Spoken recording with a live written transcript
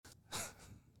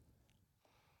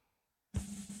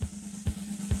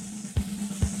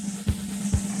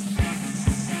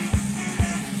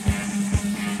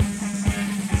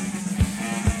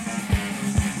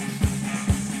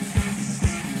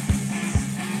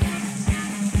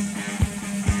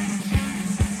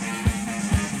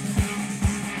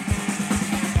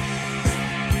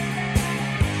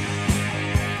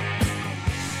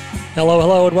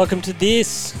Hello, and welcome to the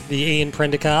Ian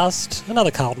Prendercast, another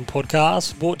Carlton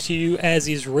podcast, brought to you as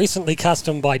is recently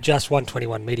custom by Just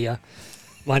 121 Media.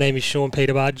 My name is Sean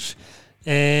Peterbudge,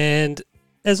 and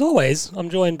as always, I'm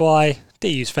joined by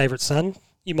DU's favourite son.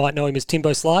 You might know him as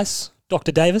Timbo Slice.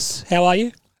 Dr. Davis, how are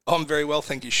you? I'm very well,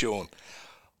 thank you, Sean.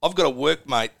 I've got a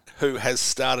workmate who has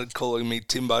started calling me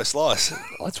Timbo Slice.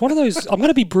 It's one of those. I'm going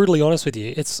to be brutally honest with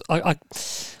you.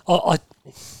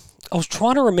 I was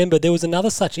trying to remember. There was another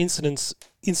such incident.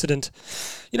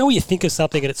 You know, where you think of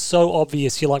something and it's so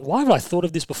obvious, you're like, why haven't I thought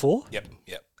of this before? Yep,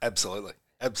 absolutely.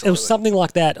 It was something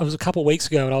like that. It was a couple of weeks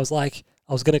ago, and I was like,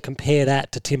 I was going to compare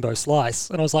that to Timbo Slice,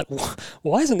 and I was like,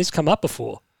 why hasn't this come up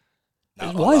before?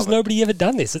 No, why has nobody ever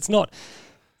done this? It's not.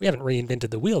 We haven't reinvented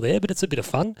the wheel there, but it's a bit of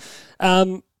fun.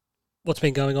 What's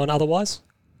been going on otherwise?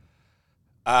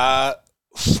 4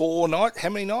 nights. How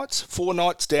many nights? 4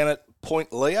 nights down at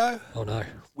Point Leo. Oh no.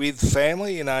 With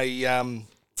family in a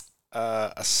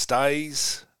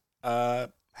stays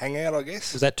hangout, I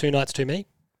guess. Was that 2 nights to me?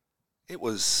 It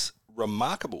was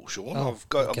remarkable, Sean. Oh,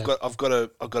 I've got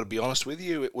to be honest with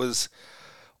you. It was.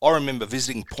 I remember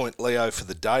visiting Point Leo for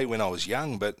the day when I was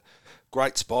young, but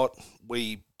great spot.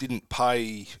 We didn't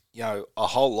pay, a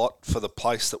whole lot for the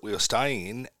place that we were staying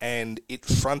in, and it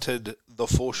fronted the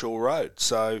Foreshore Road.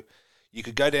 So you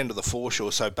could go down to the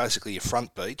foreshore, so basically your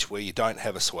front beach where you don't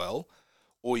have a swell,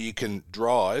 or you can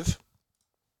drive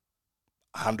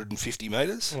 150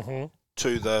 metres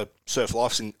to the Surf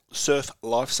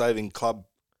Lifesaving Club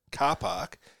car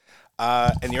park,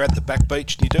 and you're at the back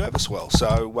beach and you do have a swell.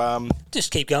 So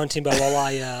just keep going, Timbo, while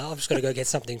I'm just going to go get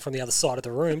something from the other side of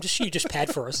the room. Just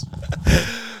pad for us.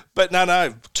 But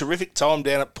no, terrific time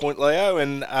down at Point Leo,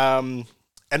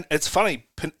 and it's funny,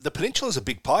 the peninsula is a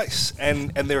big place, and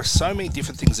there are so many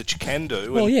different things that you can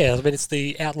do. Well, yeah, I mean, it's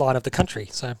the outline of the country,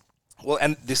 so. Well,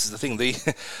 and this is the thing, the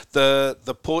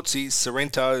Portsies,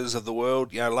 Sorrentos of the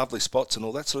world, lovely spots and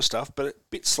all that sort of stuff, but a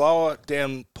bit slower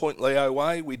down Point Leo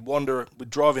way. We'd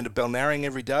drive into Balnarring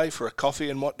every day for a coffee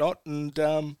and whatnot, and...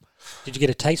 Did you get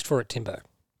a taste for it, Timbo?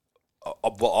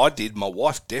 Well, I did. My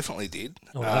wife definitely did.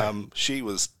 Oh, no. She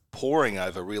was poring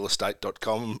over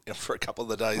realestate.com for a couple of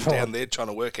the days down there, trying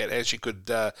to work out how she could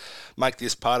make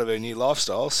this part of her new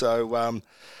lifestyle. So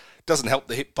doesn't help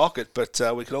the hip pocket, but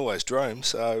we can always dream.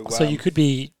 So you could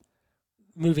be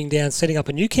moving down, setting up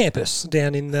a new campus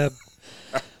down in the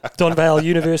Donvale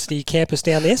University campus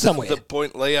down there somewhere. The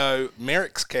Point Leo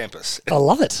Merricks campus. I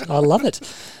love it.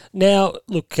 Now,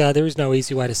 look, there is no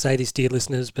easy way to say this, dear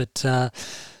listeners, but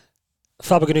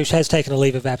Faber Ganoush has taken a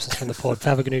leave of absence from the pod.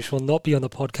 Faber Ganoush will not be on the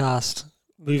podcast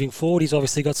moving forward. He's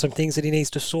obviously got some things that he needs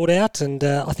to sort out, and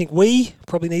I think we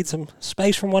probably need some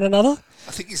space from one another.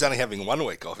 I think he's only having 1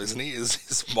 week off, isn't he?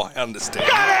 Is my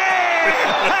understanding.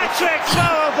 Hat-trick,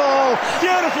 ball,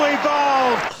 beautifully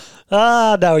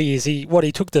bowled. No, he is.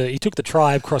 He took the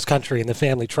tribe cross country in the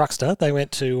family truckster. They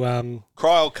went to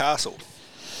Cryal Castle.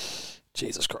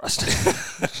 Jesus Christ.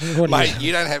 Mate,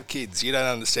 you don't have kids. You don't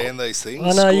understand these things.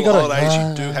 I know, Holidays,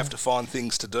 you do have to find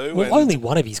things to do. Well, only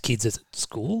one of his kids is at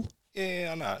school.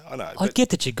 Yeah, I know. I get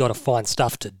that you've got to find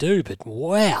stuff to do, but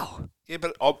wow. Yeah,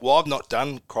 but I've not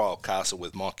done Cryal Castle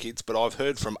with my kids, but I've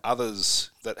heard from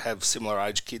others that have similar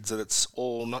age kids that it's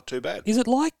all not too bad. Is it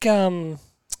like, how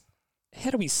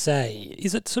do we say,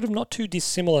 is it sort of not too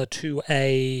dissimilar to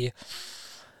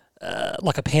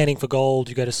like a panning for gold,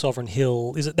 you go to Sovereign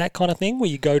Hill? Is it that kind of thing where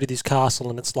you go to this castle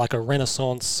and it's like a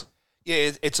Renaissance?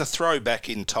 Yeah, it's a throwback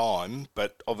in time,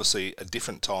 but obviously a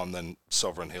different time than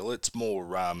Sovereign Hill. It's more...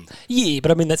 Yeah,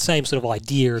 but I mean that same sort of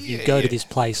idea of you go to this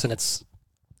place and it's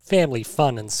family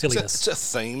fun and silliness. It's a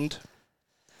themed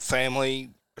family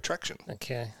attraction.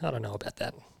 Okay, I don't know about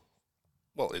that.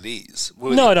 Well, it is.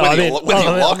 Whether you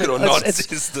like it or not is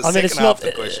the second half of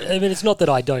the question. I mean, it's not that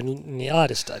I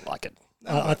just don't like it.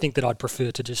 No. I think that I'd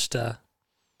prefer to just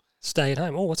stay at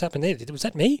home. Oh, what's happened there? Was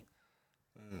that me?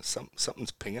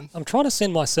 Something's pinging. I'm trying to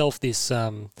send myself this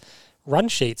run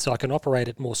sheet so I can operate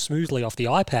it more smoothly off the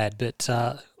iPad, but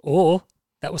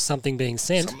that was something being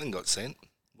sent. Something got sent.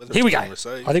 Here we go.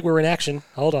 Received. I think we're in action.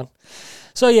 Hold on.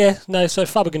 So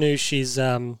Faber Ganoush is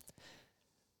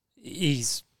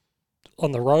he's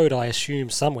on the road, I assume,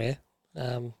 somewhere.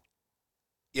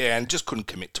 Yeah, and just couldn't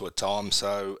commit to a time.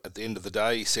 So at the end of the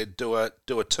day, he said, "Do a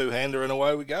two-hander," and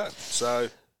away we go. So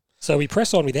we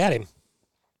press on without him,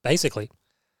 basically.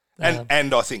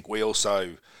 And I think we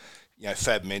also,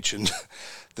 Fab mentioned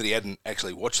that he hadn't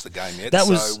actually watched the game yet. That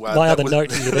was my other note.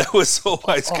 That was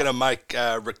always going to make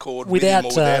record with him or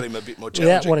without him a bit more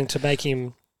challenging. Without wanting to make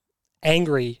him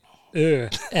angry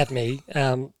at me,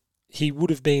 he would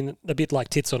have been a bit like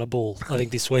tits on a ball, I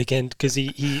think, this weekend, because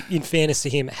he, in fairness to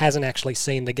him, hasn't actually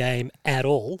seen the game at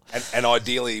all. And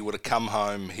ideally, he would have come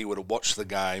home, he would have watched the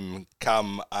game,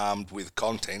 come armed with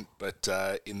content, but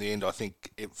in the end, I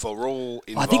think for all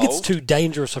involved... I think it's too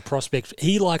dangerous a prospect.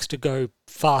 He likes to go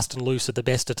fast and loose at the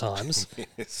best of times,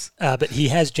 Yes. But he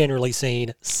has generally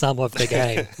seen some of the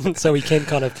game, so he can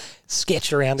kind of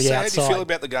sketch around the outside. How do you feel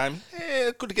about the game?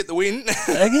 Good to get the win.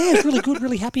 Yeah, really good,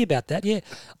 really happy about that, yeah.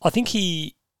 I think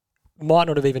he might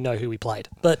not have even know who he played,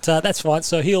 but that's fine.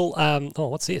 So he'll...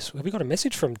 what's this? Have we got a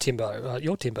message from Timbo?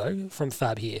 Your Timbo, from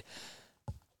Fab here.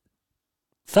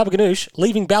 Fab Ganoush,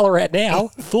 leaving Ballarat now.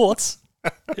 Thoughts?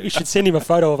 We should send him a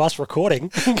photo of us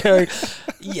recording. Go,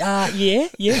 yeah,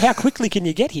 how quickly can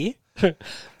you get here?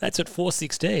 That's at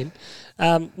 4:16.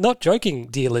 Not joking,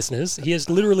 dear listeners. He has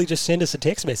literally just sent us a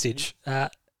text message,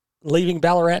 leaving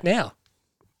Ballarat now.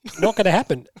 Not going to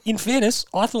happen. In fairness,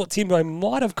 I thought Timbo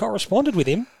might have corresponded with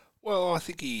him. Well, I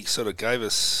think he sort of gave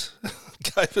us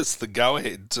the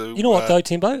go-ahead to... You know what, though,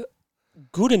 Timbo?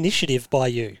 Good initiative by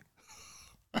you.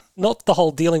 Not the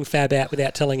whole dealing Fab out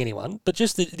without telling anyone, but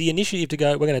just the initiative to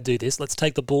go, we're going to do this. Let's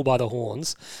take the bull by the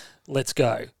horns. Let's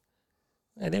go.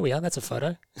 And there we are. That's a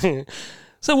photo.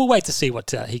 So we'll wait to see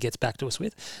what he gets back to us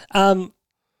with.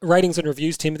 Ratings and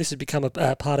reviews, Tim. This has become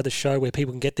a part of the show where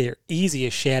people can get their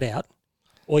easiest shout-out.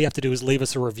 All you have to do is leave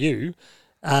us a review.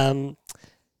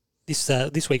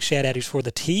 This week's shout-out is for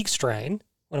the Teague Strain,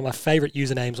 one of my favourite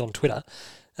usernames on Twitter,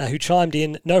 who chimed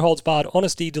in, no-holds-barred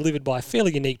honesty delivered by a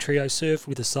fairly unique trio served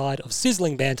with a side of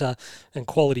sizzling banter and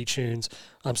quality tunes.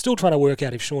 I'm still trying to work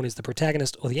out if Sean is the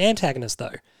protagonist or the antagonist,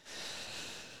 though.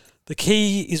 The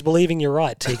key is believing you're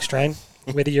right, Teague Strain.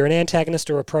 Whether you're an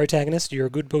antagonist or a protagonist, you're a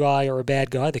good guy or a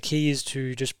bad guy, the key is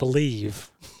to just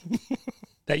believe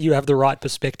that you have the right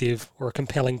perspective or a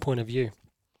compelling point of view.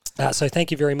 So thank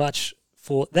you very much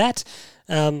for that.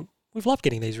 We've loved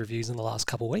getting these reviews in the last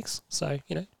couple of weeks. So,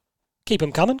 keep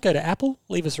them coming. Go to Apple,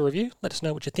 leave us a review. Let us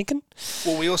know what you're thinking.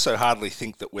 Well, we also hardly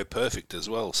think that we're perfect as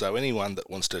well. So anyone that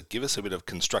wants to give us a bit of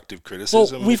constructive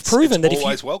criticism, we've proven that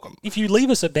always welcome. If you leave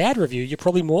us a bad review, you're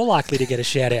probably more likely to get a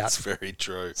shout out. That's very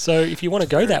true. So if you want to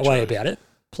go that way about it,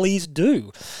 please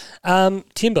do.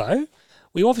 Timbo,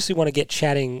 we obviously want to get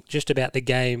chatting just about the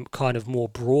game kind of more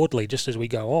broadly just as we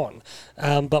go on.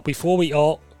 But before we...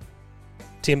 Oh,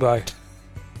 Timbo.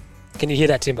 Can you hear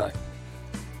that, Timbo?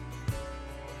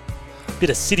 Bit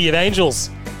of City of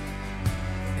Angels.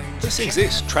 Who sings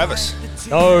this? Travis?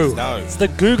 No. It's the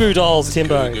Goo Goo Dolls,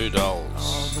 Timbo. Goo Goo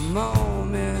Dolls.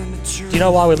 Do you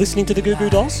know why we're listening to the Goo Goo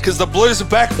Dolls? Because the blues are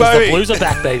back, baby. The blues are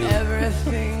back, baby.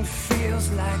 Everything feels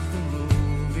like the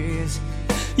movies.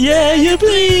 Yeah, you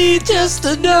bleed just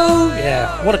to know.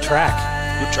 Yeah, what a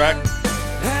track. Good track.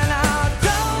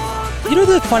 You know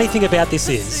the funny thing about this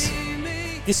is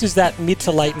that mid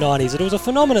to late 90s. It was a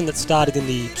phenomenon that started in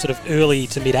the sort of early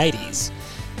to mid 80s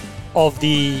of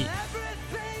the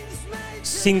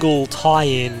single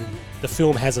tie-in. The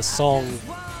film has a song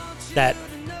that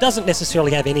doesn't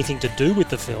necessarily have anything to do with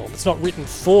the film. It's not written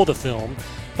for the film,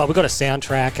 but we've got a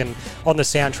soundtrack, and on the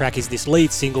soundtrack is this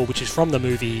lead single, which is from the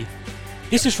movie.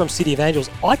 This is from City of Angels.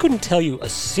 I couldn't tell you a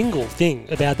single thing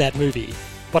about that movie,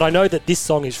 but I know that this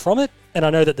song is from it, and I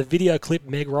know that the video clip,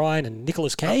 Meg Ryan and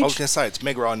Nicolas Cage. I was going to say, it's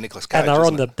Meg Ryan and Nicolas Cage, and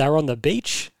they're on the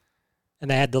beach, and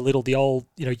they had the old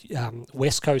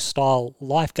West Coast style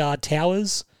lifeguard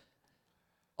towers.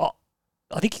 Oh,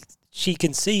 I think she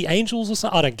can see angels or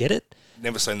something. I don't get it.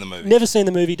 Never seen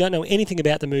the movie. Don't know anything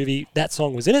about the movie. That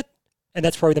song was in it, and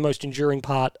that's probably the most enduring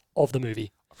part of the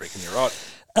movie. I reckon you're right.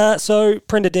 So,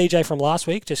 Prender DJ from last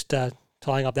week, just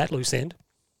tying up that loose end.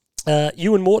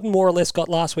 You and Morton more or less got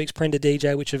last week's Prender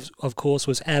DJ, which of course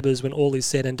was ABBA's When All Is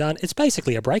Said and Done. It's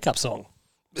basically a breakup song.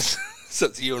 So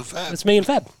it's you and Fab. It's me and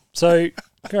Fab. So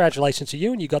congratulations to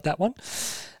you, and you got that one.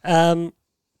 Prender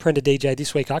DJ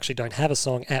this week, I actually don't have a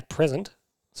song at present,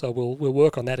 so we'll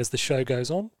work on that as the show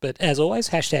goes on. But as always,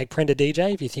 hashtag Prender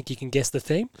DJ if you think you can guess the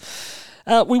theme.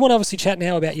 We want to obviously chat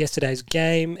now about yesterday's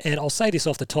game, and I'll say this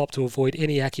off the top to avoid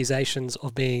any accusations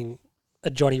of being a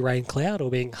Johnny Raincloud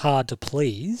or being hard to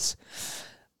please.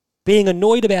 Being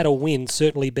annoyed about a win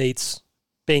certainly beats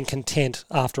being content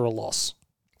after a loss.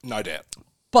 No doubt.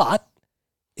 But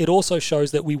it also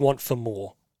shows that we want for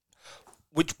more.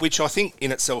 Which I think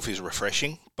in itself is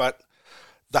refreshing, but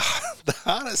the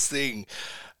hardest thing...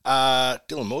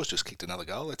 Dylan Moore's just kicked another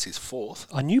goal. That's his fourth.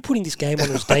 I knew putting this game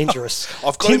on was dangerous.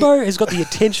 Timbo has got the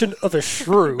attention of a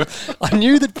shrew. I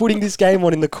knew that putting this game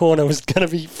on in the corner was going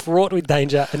to be fraught with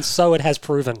danger, and so it has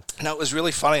proven. No, it was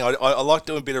really funny. I like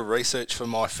doing a bit of research for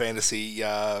my fantasy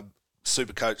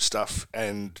Supercoach stuff,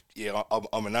 and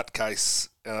I'm a nutcase,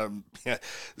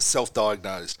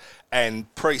 self-diagnosed.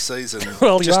 And pre-season,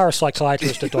 well, you are a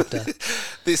psychiatrist, a doctor.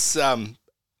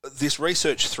 This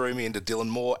research threw me into Dylan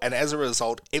Moore, and as a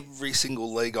result, every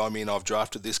single league I'm in, I've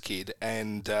drafted this kid,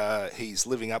 and he's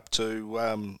living up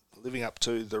to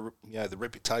the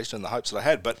reputation and the hopes that I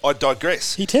had. But I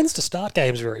digress. He tends to start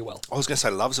games very well. I was going to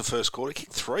say loves the first quarter. He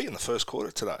kicked 3 in the first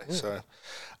quarter today. Yeah. So,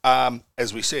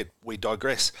 as we said, we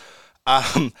digress.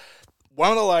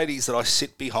 One of the ladies that I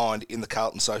sit behind in the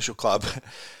Carlton Social Club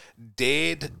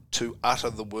dared to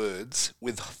utter the words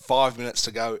with 5 minutes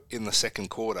to go in the second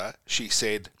quarter. She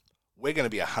said, "We're going to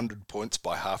be 100 points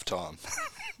by halftime."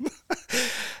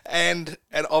 and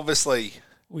obviously,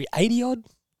 we 80 odd.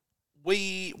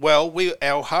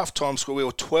 Our halftime score, we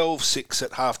were 12-6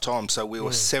 at halftime, so we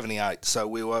were 78. So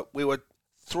we were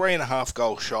 3.5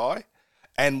 goals shy.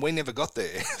 And we never got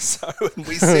there. So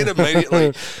we said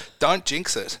immediately, don't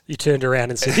jinx it. You turned around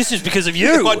and said, this is because of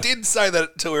you. I did say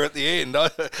that to her at the end.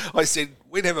 I said,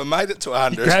 we never made it to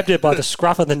 100. You grabbed her by the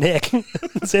scruff of the neck and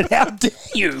said, how dare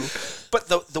you? But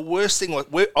the worst thing was,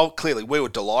 clearly, we were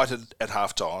delighted at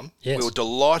halftime. Yes. We were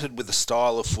delighted with the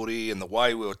style of footy and the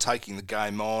way we were taking the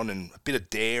game on, and a bit of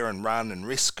dare and run and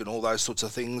risk and all those sorts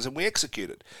of things, and we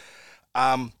executed.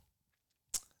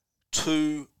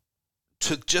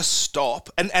 To just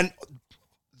stop, and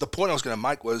the point I was going to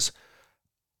make was,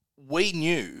 we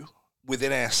knew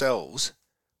within ourselves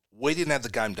we didn't have the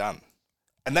game done,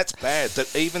 and that's bad.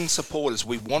 That even supporters,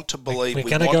 we want to believe, we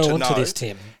want to know this,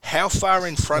 Tim. How far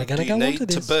in front do you need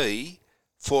to be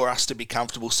for us to be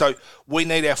comfortable. So we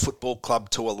need our football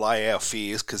club to allay our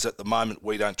fears, because at the moment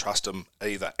we don't trust them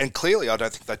either, and clearly I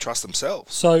don't think they trust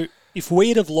themselves. So if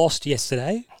we'd have lost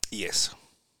yesterday, yes,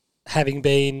 having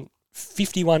been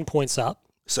 51 points up.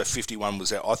 So 51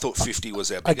 was I thought 50 was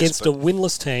our biggest. Against a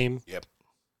winless team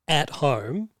at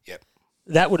home. Yep.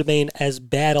 That would have been as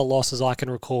bad a loss as I can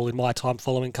recall in my time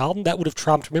following Carlton. That would have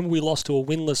trumped. Remember, we lost to a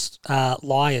winless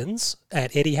Lions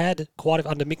at Etihad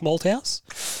under Mick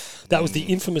Malthouse. That was the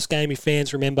infamous game, if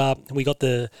fans remember. And we got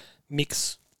the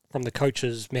mix from the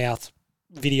coach's mouth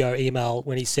video email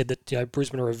when he said that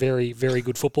Brisbane are a very, very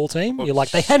good football team. You're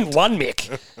like, they hadn't won,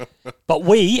 Mick. But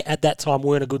we, at that time,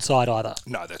 weren't a good side either.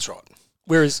 No, that's right.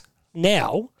 Whereas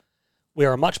now,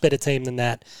 we're a much better team than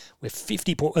that. We're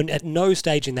 50 points, and at no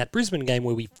stage in that Brisbane game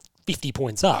were we 50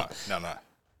 points up. No.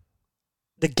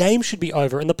 The game should be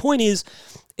over. And the point is,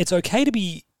 it's okay to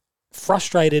be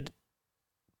frustrated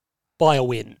by a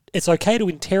win. It's okay to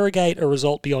interrogate a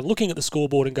result beyond looking at the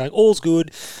scoreboard and going, all's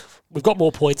good, we've got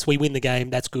more points, we win the game,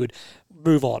 that's good,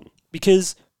 move on.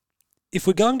 Because if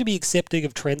we're going to be accepting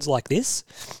of trends like this,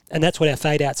 and that's what our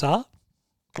fade-outs are,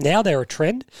 now they're a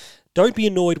trend. Don't be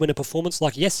annoyed when a performance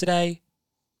like yesterday,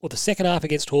 or the second half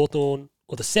against Hawthorn,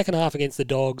 or the second half against the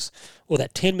Dogs, or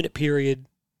that 10-minute period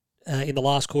in the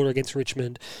last quarter against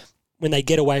Richmond, when they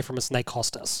get away from us and they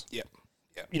cost us. Yep.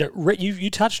 You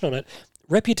touched on it.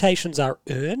 Reputations are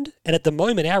earned, and at the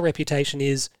moment our reputation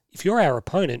is, if you're our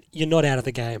opponent, you're not out of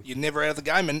the game. You're never out of the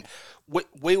game. And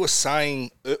we were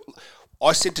saying,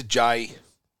 I said to Jay,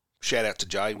 shout out to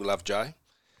Jay, we love Jay,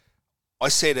 I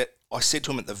said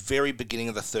to him at the very beginning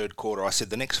of the third quarter, I said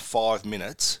the next 5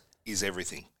 minutes is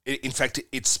everything. In fact,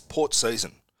 it's Port's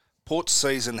season. Port's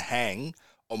season hang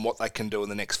on what they can do in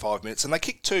the next 5 minutes. And they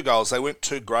kicked 2 goals. They weren't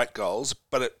 2 great goals,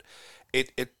 but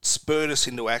it spurred us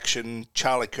into action.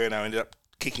 Charlie Curnow ended up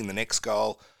kicking the next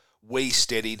goal. We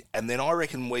steadied. And then I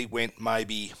reckon we went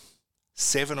maybe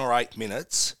 7 or 8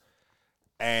 minutes,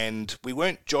 and we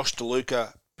weren't Josh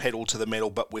DeLuca pedal to the metal,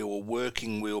 but we were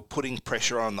working, we were putting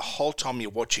pressure on. The whole time you're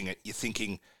watching it, you're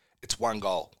thinking, it's 1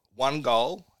 goal. 1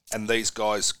 goal, and these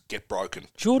guys get broken.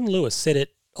 Jordan Lewis said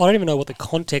it, I don't even know what the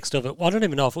context of it, I don't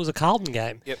even know if it was a Carlton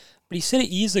game. Yep. But he said it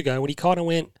years ago when he kind of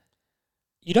went,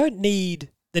 you don't need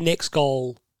the next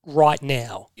goal right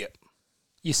now. Yep.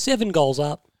 You're 7 goals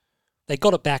up. They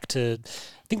got it back to,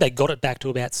 I think they got it back to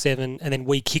about 7, and then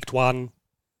we kicked 1,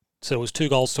 so it was 2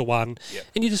 goals to 1. Yep.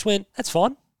 And you just went, that's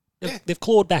fine. They've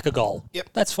clawed back a goal. Yep.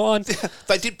 That's fine.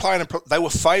 They did play they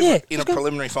were favourite in a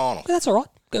preliminary final. That's all right.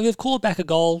 They've clawed back a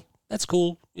goal. That's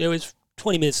cool. It's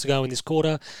 20 minutes to go in this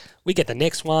quarter. We get the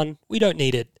next one. We don't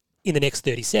need it in the next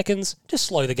 30 seconds. Just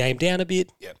slow the game down a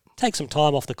bit. Yep. Take some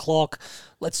time off the clock.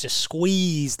 Let's just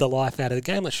squeeze the life out of the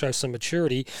game. Let's show some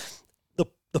maturity.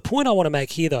 The point I want to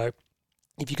make here, though,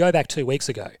 if you go back 2 weeks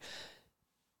ago,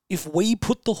 if we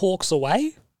put the Hawks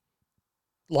away,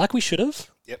 like we should have,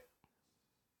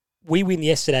 we win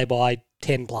yesterday by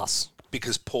 10 plus.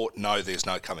 Because Port know there's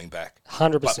no coming back.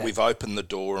 100%. But we've opened the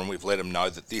door and we've let them know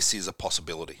that this is a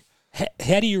possibility.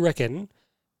 How do you reckon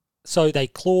So they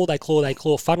claw.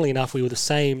 Funnily enough, we were the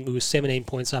same. We were 17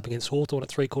 points up against Hawthorn at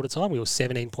three-quarter time. We were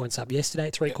 17 points up yesterday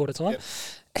at three-quarter time.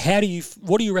 Yep.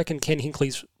 What do you reckon Ken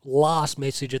Hinckley's last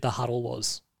message at the huddle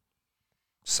was?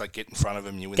 So get in front of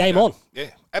them, you win. Game on.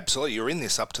 Yeah, absolutely. You're in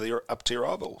this up to your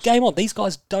eyeballs. Game on. These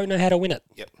guys don't know how to win it.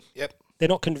 Yep. They're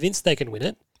not convinced they can win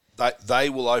it. They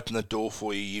will open the door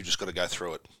for you. You've just got to go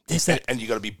through it. And you've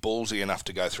got to be ballsy enough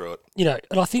to go through it.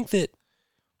 And I think that,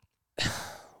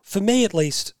 for me at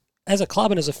least, as a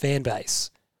club and as a fan base,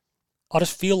 I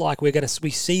just feel like we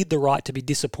cede the right to be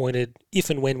disappointed if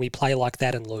and when we play like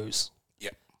that and lose.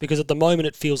 Yep. Because at the moment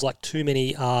it feels like too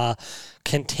many are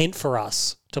content for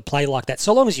us to play like that.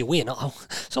 So long as you win,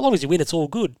 it's all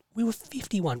good. We were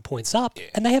 51 points up,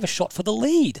 and they have a shot for the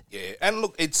lead. Yeah, and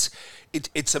look, it's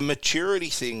a maturity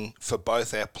thing for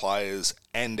both our players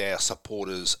and our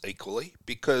supporters equally.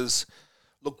 Because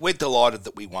look, we're delighted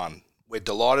that we won. We're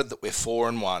delighted that we're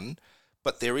 4-1,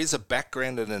 but there is a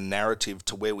background and a narrative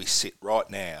to where we sit right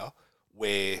now,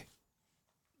 where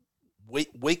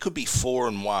we could be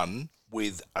 4-1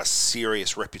 with a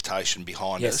serious reputation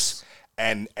behind us.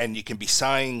 And you can be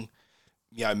saying,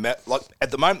 like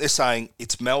at the moment they're saying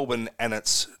it's Melbourne and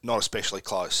it's not especially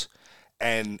close.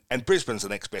 And Brisbane's the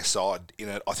next best side in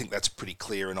it. I think that's pretty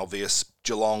clear and obvious.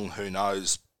 Geelong, who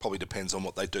knows, probably depends on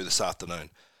what they do this afternoon.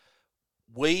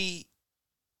 If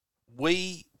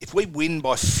we win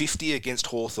by 50 against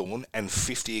Hawthorn and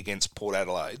 50 against Port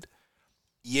Adelaide,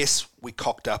 yes, we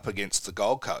cocked up against the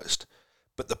Gold Coast,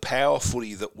 but the power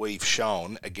footy that we've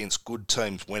shown against good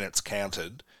teams when it's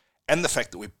counted, and the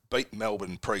fact that we beat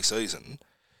Melbourne pre-season,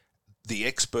 the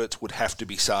experts would have to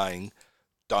be saying,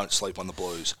 don't sleep on the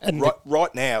Blues. And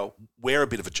right now, we're a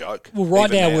bit of a joke. Well, right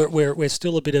now, we're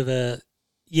still a bit of a,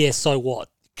 so what?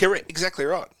 Correct, exactly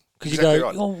right. Because exactly you go,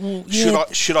 right. oh, well, yeah.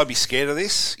 Should I be scared of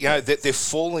this? They're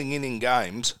falling in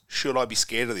games. Should I be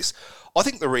scared of this? I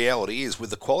think the reality is,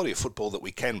 with the quality of football that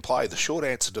we can play, the short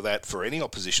answer to that for any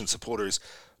opposition supporter is,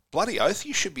 bloody oath,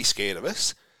 you should be scared of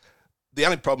us. The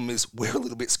only problem is we're a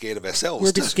little bit scared of ourselves.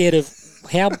 We're a bit scared of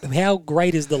how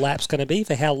great is the lapse going to be,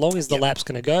 for how long is the lapse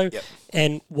going to go,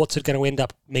 and what's it going to end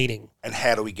up meaning. And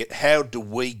how do we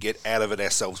get out of it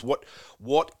ourselves? What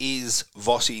is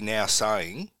Vossi now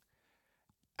saying?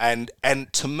 And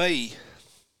to me,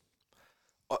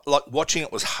 like, watching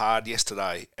it was hard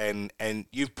yesterday, and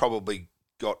you've probably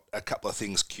got a couple of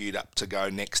things queued up to go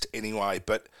next anyway,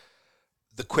 but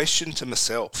the question to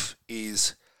myself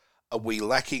is, are we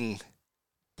lacking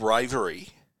bravery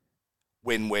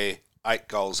when we're 8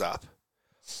 goals up,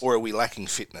 or are we lacking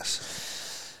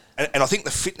fitness? And I think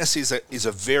the fitness is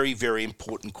a very, very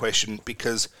important question,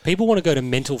 because people want to go to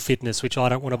mental fitness, which I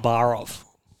don't want to bar off.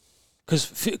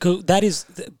 Because that is,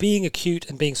 being acute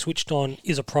and being switched on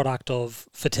is a product of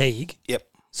fatigue. Yep.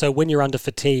 So when you're under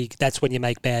fatigue, that's when you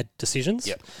make bad decisions.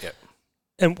 Yep.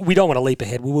 And we don't want to leap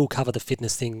ahead. We will cover the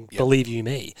fitness thing, believe you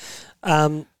me.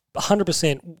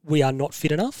 100% we are not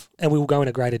fit enough, and we will go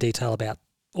into greater detail about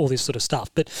all this sort of stuff.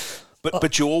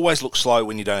 But you always look slow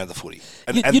when you don't have the footy.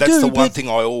 And you that's do, the one thing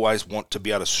I always want to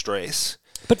be able to stress.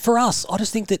 But for us, I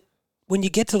just think that when you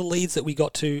get to the leads that we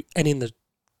got to, and in the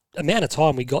amount of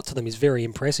time we got to them, is very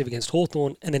impressive against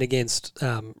Hawthorn, and then against,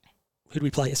 who did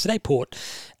we play yesterday? Port.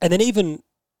 And then even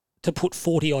to put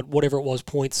 40 odd, whatever it was,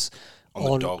 points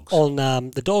on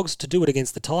the Dogs, to do it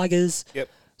against the Tigers. Yep.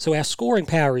 So our scoring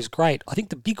power is great. I think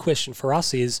the big question for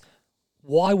us is,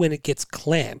 why, when it gets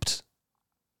clamped,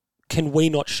 can we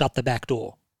not shut the back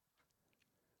door?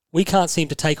 We can't seem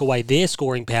to take away their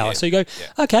scoring power. Yeah. So you go,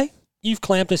 okay, you've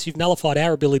clamped us, you've nullified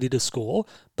our ability to score,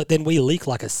 but then we leak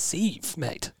like a sieve,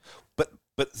 mate.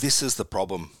 But this is the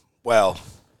problem. Well,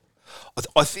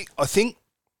 I think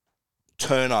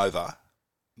turnover,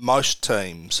 most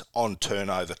teams on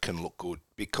turnover can look good,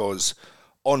 because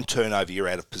on turnover you're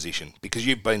out of position, because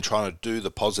you've been trying to do the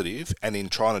positive, and in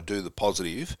trying to do the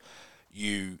positive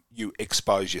you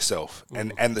expose yourself.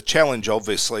 And the challenge,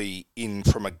 obviously,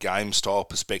 from a game style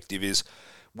perspective, is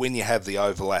when you have the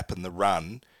overlap and the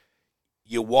run,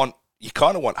 you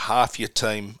kind of want half your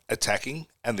team attacking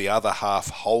and the other half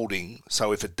holding,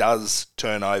 so if it does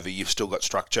turn over, you've still got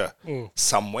structure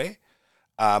somewhere.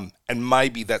 And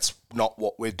maybe that's not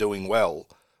what we're doing well,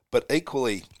 but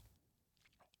equally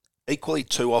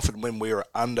too often when we're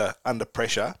under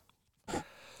pressure.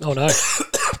 Oh no!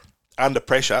 Under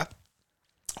pressure,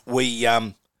 we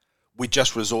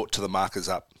just resort to the markers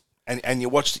up. And you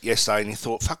watched it yesterday and you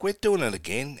thought, fuck, we're doing it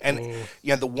again. And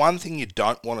the one thing you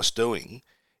don't want us doing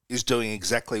is doing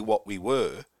exactly what we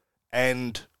were.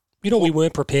 And we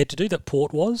weren't prepared to do that.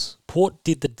 Port was. Port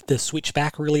did the switch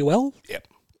back really well. Yep.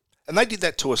 And they did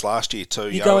that to us last year too.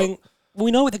 You're going,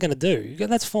 we know what they're going to do. You go,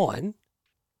 that's fine.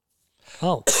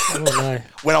 Oh no.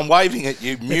 When I'm waving at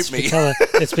you, mute me.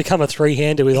 It's become a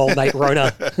three-hander with old mate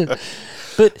Rona.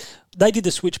 But they did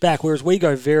the switch back, whereas we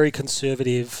go very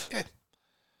conservative. Yeah.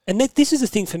 And this is the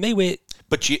thing for me where...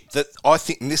 But I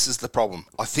think, and this is the problem,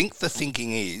 I think the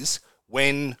thinking is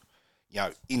when,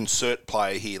 insert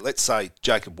player here, let's say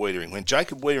Jacob Wiedering. When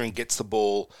Jacob Wiedering gets the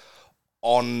ball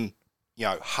on,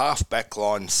 half back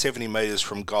line, 70 metres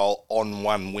from goal on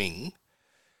one wing,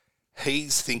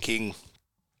 he's thinking,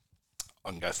 I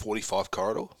can go 45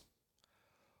 corridor,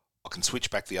 I can switch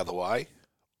back the other way,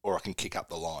 or I can kick up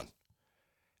the line.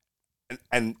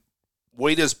 And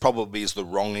Wieders probably is the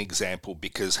wrong example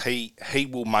because he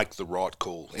will make the right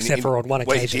call. Except for on one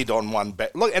occasion. He did on one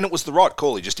back. Look, and it was the right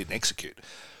call, he just didn't execute.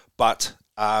 But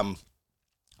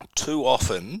too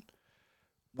often,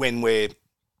 when we're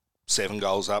 7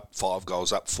 goals up, 5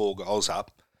 goals up, 4 goals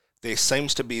up, there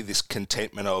seems to be this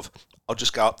contentment of, I'll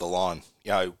just go up the line.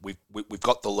 We've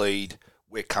got the lead,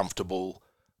 we're comfortable,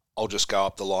 I'll just go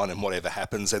up the line and whatever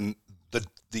happens. And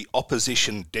the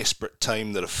opposition desperate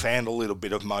team that have found a little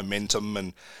bit of momentum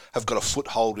and have got a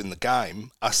foothold in the game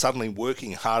are suddenly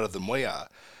working harder than we are.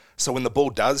 So when the ball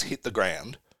does hit the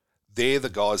ground, they're the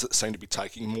guys that seem to be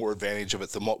taking more advantage of it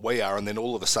than what we are, and then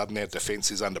all of a sudden our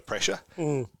defence is under pressure.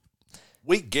 Mm.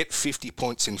 We get 50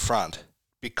 points in front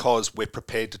because we're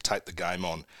prepared to take the game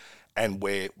on, and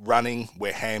we're running,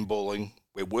 we're handballing,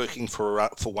 we're working for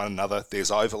one another, there's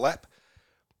overlap.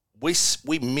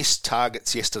 We missed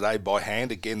targets yesterday by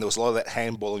hand. Again, there was a lot of that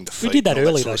handballing to feet. We did that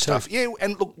early, though, too. Yeah,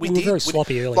 and look, we were did. very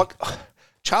sloppy early. Like,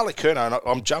 Charlie Curnow, and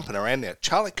I'm jumping around now,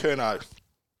 Charlie Curnow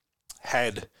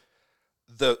had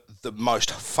the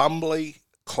most fumbly,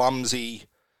 clumsy,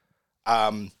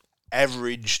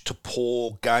 average to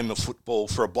poor game of football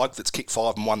for a bloke that's kicked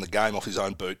 5 and won the game off his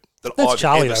own boot that That's I've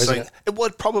Charlie, ever though, seen. isn't it? Well,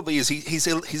 it probably is.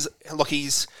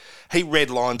 He red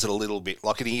lines it a little bit.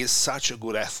 Like, and he is such a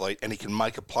good athlete, and he can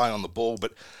make a play on the ball.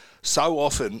 But so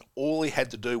often, all he had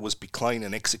to do was be clean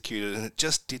and execute it, and it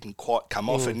just didn't quite come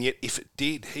off. And yet, if it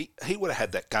did, he would have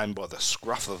had that game by the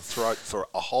scruff of the throat for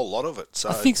a whole lot of it. So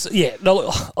I think so, yeah.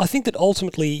 No, I think that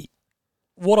ultimately,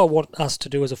 what I want us to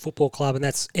do as a football club, and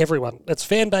that's everyone, that's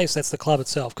fan base, that's the club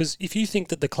itself. Because if you think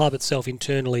that the club itself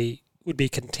internally would be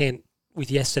content with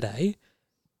yesterday,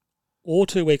 or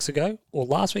 2 weeks ago, or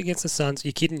last week against the Suns,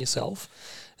 you're kidding yourself.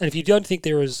 And if you don't think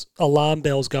there is alarm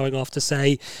bells going off to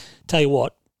say, tell you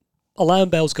what, alarm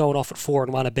bells going off at 4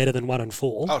 and 1 are better than 1 and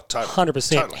 4. Oh, totally.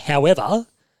 100%. Totally. However,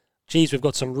 geez, we've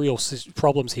got some real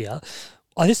problems here.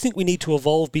 I just think we need to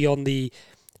evolve beyond the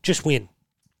just win.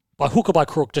 By hook or by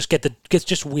crook,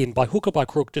 just win. By hook or by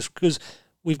crook, just because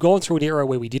we've gone through an era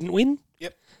where we didn't win.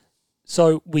 Yep.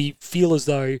 So we feel as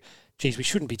though, geez, we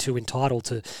shouldn't be too entitled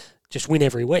to just win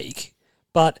every week.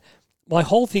 But my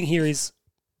whole thing here is,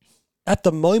 at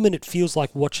the moment, it feels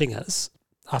like watching us,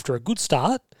 after a good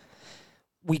start,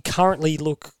 we currently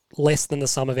look less than the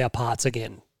sum of our parts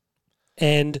again.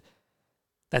 And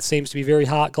that seems to be very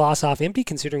glass half empty,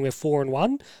 considering we're 4 and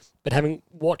 1. But having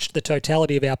watched the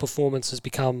totality of our performance has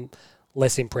become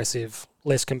less impressive,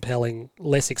 less compelling,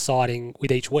 less exciting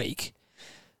with each week,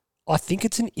 I think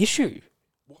it's an issue.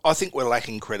 I think we're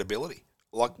lacking credibility.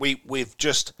 Like, we've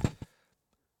just,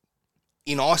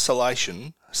 in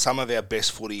isolation, some of our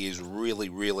best footy is really,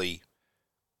 really,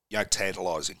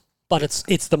 tantalising. But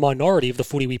it's the minority of the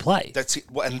footy we play. That's it.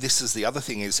 And this is the other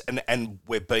thing is, and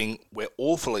we're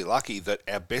awfully lucky that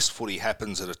our best footy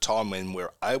happens at a time when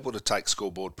we're able to take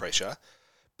scoreboard pressure,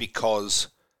 because,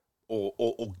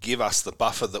 or give us the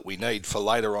buffer that we need for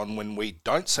later on when we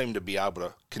don't seem to be able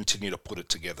to continue to put it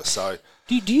together. So,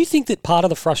 do you think that part of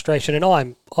the frustration, and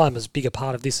I'm as big a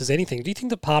part of this as anything, do you think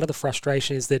that part of the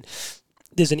frustration is that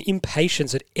there's an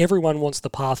impatience that everyone wants the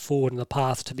path forward and the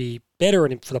path to be better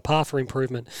and for the path for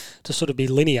improvement to sort of be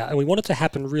linear, and we want it to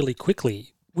happen really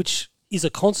quickly, which is a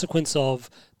consequence of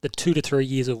the 2 to 3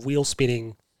 years of wheel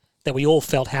spinning that we all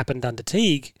felt happened under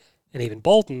Teague and even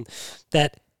Bolton,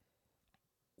 that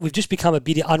we've just become a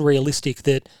bit unrealistic.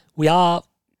 That we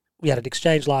had an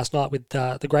exchange last night with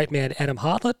the great man Adam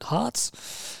Hart's,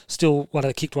 still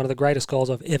kicked one of the greatest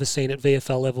goals I've ever seen at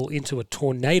VFL level into a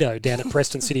tornado down at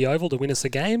Preston City Oval to win us a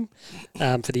game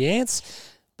for the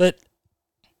Ants. But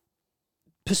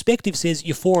perspective says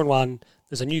you're 4 and 1,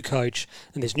 there's a new coach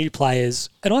and there's new players,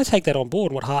 and I take that on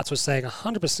board, what Hart's was saying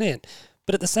 100%.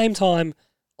 But at the same time,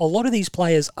 a lot of these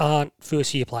players aren't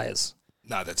first-year players.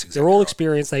 No, that's exactly They're all right.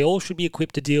 experienced. They all should be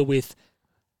equipped to deal with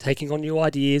taking on new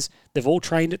ideas. They've all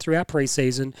trained it throughout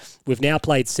pre-season. We've now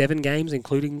played 7 games,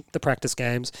 including the practice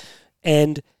games.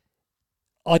 And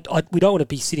we don't want to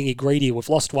be sitting here greedy. We've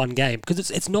lost 1 game.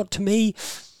 Because it's not, to me,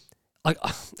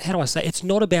 how do I say, it's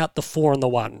not about the 4 and the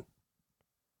 1.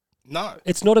 No.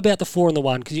 It's not about the 4 and the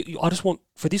 1, because I just want,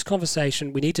 for this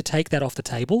conversation, we need to take that off the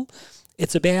table.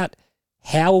 It's about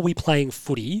how are we playing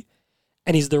footy,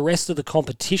 and is the rest of the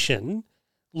competition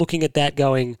looking at that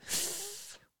going,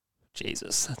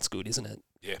 Jesus, that's good, isn't it?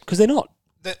 Yeah. Because they're not.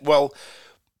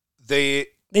 They're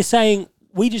saying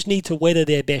we just need to weather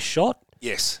their best shot.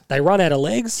 Yes. They run out of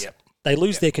legs. Yep. They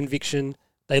lose their conviction.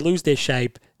 They lose their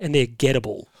shape, and they're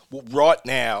gettable. Well, right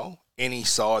now, any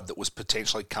side that was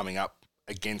potentially coming up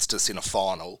against us in a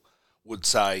final would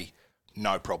say,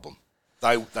 no problem.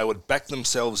 They would back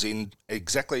themselves in,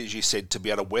 exactly as you said, to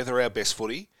be able to weather our best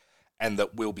footy and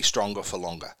that we'll be stronger for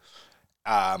longer.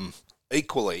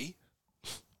 Equally,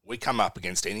 we come up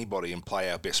against anybody and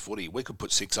play our best footy. We could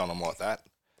put 6 on them like that.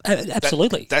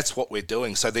 Absolutely. That's what we're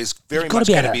doing. So there's very much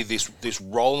going to be this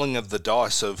rolling of the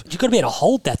dice of... You've got to be able to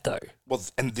hold that, though. Well,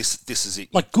 and this is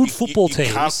it. Like good football teams...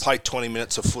 You can't play 20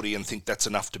 minutes of footy and think that's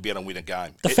enough to be able to win a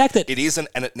game. The fact that... It isn't,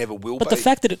 and it never will be. But the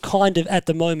fact that it kind of, at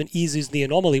the moment, is the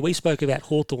anomaly. We spoke about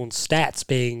Hawthorn's stats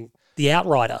being the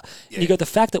outrider. Yeah. And you got the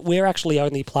fact that we're actually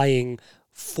only playing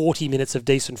 40 minutes of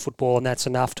decent football, and that's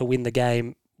enough to win the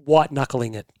game,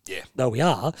 white-knuckling it. Yeah. Though we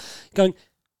are. Going,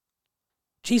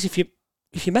 geez, if you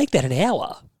make that an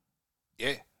hour...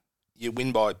 Yeah, you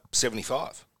win by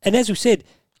 75. And as we said,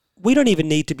 we don't even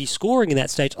need to be scoring in that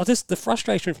stage. The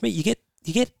frustration for me, you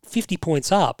get 50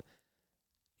 points up,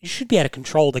 you should be able to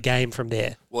control the game from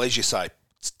there. Well, as you say,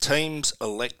 teams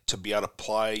elect to be able to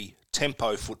play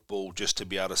tempo football just to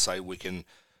be able to say we can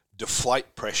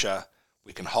deflate pressure,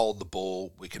 we can hold the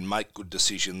ball, we can make good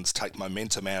decisions, take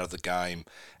momentum out of the game,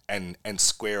 and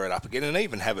square it up again, and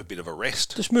even have a bit of a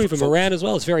rest. Just move them around as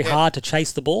well. It's very hard to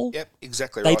chase the ball. Yep,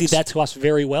 exactly right. They did that to us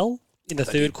very well in the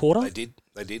third quarter. They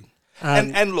did.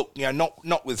 And look,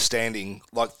 notwithstanding,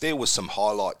 like there was some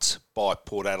highlights by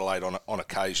Port Adelaide on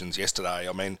occasions yesterday.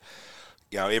 I mean,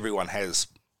 everyone has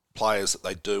players that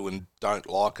they do and don't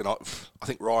like, and I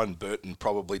think Ryan Burton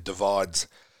probably divides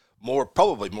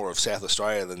probably more of South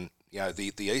Australia than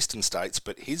the eastern states,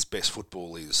 but his best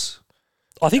football is...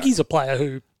 I think he's a player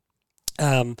who...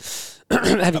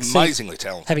 amazingly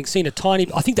talented. Having seen a tiny...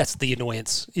 I think that's the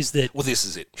annoyance, is that... Well, this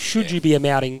is it. Should you be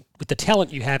amounting, with the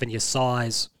talent you have and your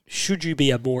size, should you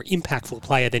be a more impactful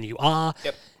player than you are?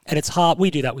 Yep. And it's hard. We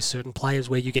do that with certain players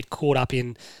where you get caught up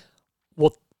in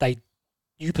what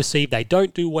you perceive they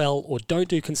don't do well or don't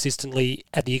do consistently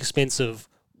at the expense of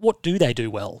what do they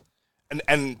do well.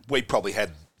 And we probably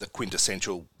had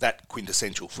quintessential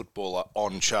footballer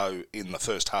on show in the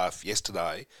first half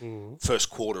yesterday, first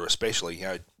quarter especially.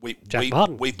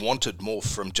 We've wanted more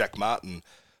from Jack Martin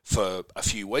for a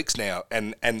few weeks now,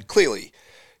 and clearly,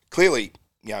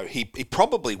 he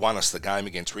probably won us the game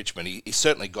against Richmond. He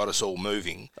certainly got us all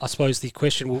moving. I suppose the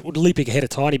question, we're leaping ahead a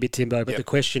tiny bit, Timbo, but the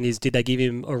question is, did they give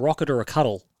him a rocket or a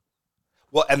cuddle?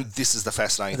 Well, and this is the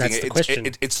fascinating thing. The question.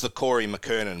 It's the Corey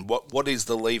McKernan. What is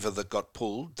the lever that got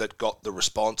pulled, that got the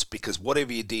response? Because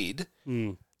whatever you did,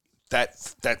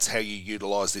 that's how you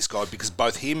utilise this guy. Because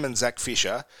both him and Zach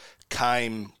Fisher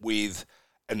came with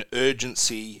an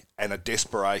urgency and a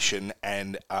desperation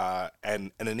and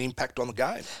an impact on the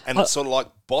game. And it's sort of like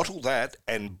bottle that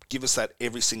and give us that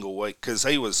every single week, because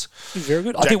he was very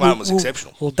good. Jack Martin was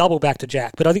exceptional. We'll double back to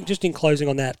Jack, but I think just in closing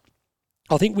on that,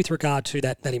 I think with regard to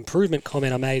that improvement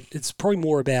comment I made, it's probably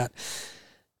more about,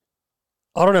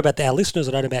 I don't know about our listeners,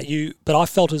 I don't know about you, but I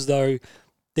felt as though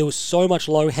there was so much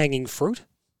low-hanging fruit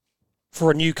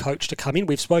for a new coach to come in.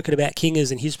 We've spoken about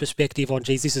Kingers and his perspective on,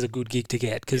 geez, this is a good gig to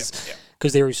get, because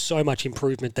there is so much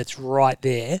improvement that's right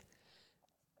there.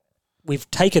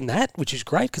 We've taken that, which is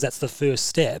great, because that's the first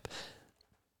step.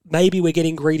 Maybe we're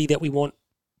getting greedy that we want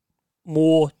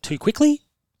more too quickly.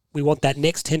 We want that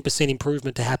next 10%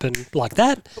 improvement to happen like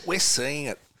that. But we're seeing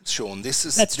it, Sean.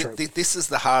 That's true. This is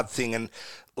the hard thing, and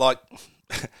like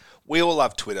we all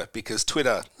love Twitter, because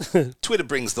Twitter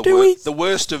brings the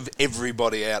worst of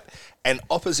everybody out. And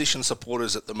opposition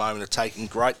supporters at the moment are taking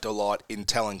great delight in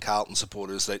telling Carlton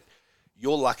supporters that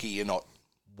you're lucky you're not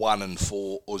 1-4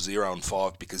 or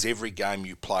 0-5, because every game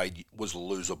you played was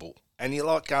losable. And you're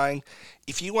like going,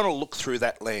 if you want to look through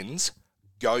that lens,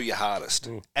 go your hardest.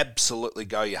 Absolutely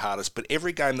go your hardest. But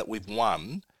every game that we've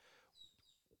won,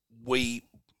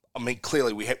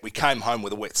 clearly we came home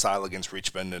with a wet sail against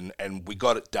Richmond, and we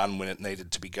got it done when it needed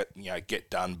to be get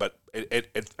done. But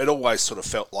it always sort of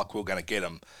felt like we were going to get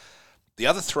them. The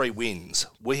other 3 wins,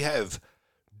 we have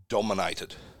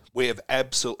dominated. We have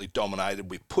absolutely dominated.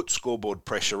 We've put scoreboard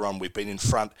pressure on. We've been in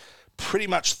front pretty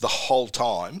much the whole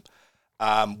time.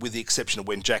 With the exception of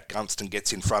when Jack Gunston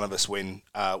gets in front of us when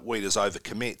Weeders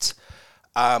overcommits.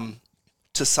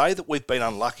 To to say that we've been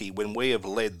unlucky when we have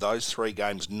led those 3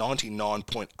 games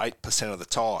 99.8% of the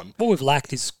time. What we've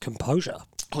lacked is composure.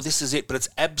 Well, this is it, but it's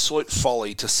absolute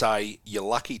folly to say you're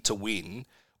lucky to win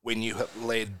when you have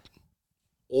led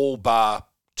all bar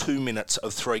 2 minutes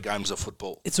of 3 games of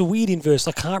football. It's a weird inverse.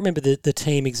 I can't remember the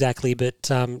team exactly, but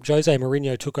Jose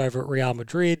Mourinho took over at Real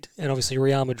Madrid, and obviously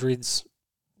Real Madrid's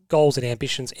goals and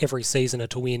ambitions every season are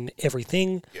to win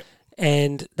everything. Yep.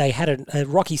 And they had a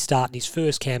rocky start in his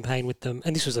first campaign with them,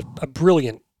 and this was a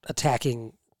brilliant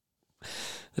attacking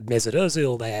Mesut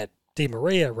Ozil. They had Di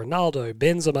Maria, Ronaldo,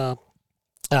 Benzema,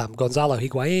 Gonzalo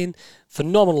Higuain,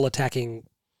 phenomenal attacking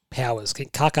powers.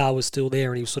 Kaká was still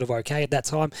there, and he was sort of okay at that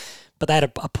time. But they had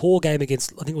a poor game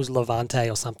against, I think it was Levante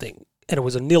or something, and it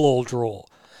was a 0-0 draw.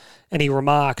 And he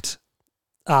remarked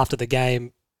after the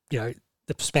game, the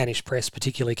Spanish press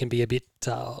particularly can be a bit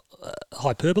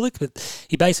hyperbolic, but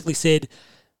he basically said,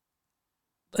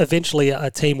 eventually a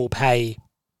team will pay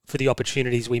for the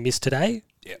opportunities we missed today,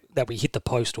 that we hit the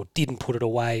post or didn't put it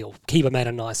away or keeper made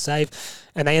a nice save,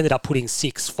 and they ended up putting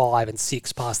 6, 5 and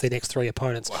 6 past their next 3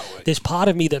 opponents. Wow. There's part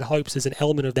of me that hopes there's an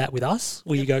element of that with us,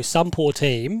 where you go, some poor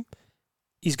team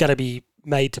is going to be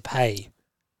made to pay.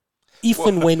 If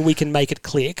and when we can make it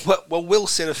click. Well, Will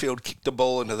Setterfield kicked the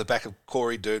ball into the back of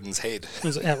Corey Durden's head. It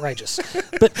was outrageous.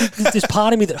 But there's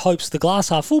part of me that hopes, the glass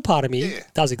half full part of me,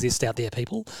 does exist out there,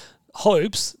 people,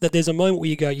 hopes that there's a moment where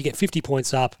you go, you get 50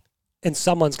 points up and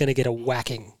someone's going to get a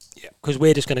whacking because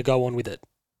we're just going to go on with it.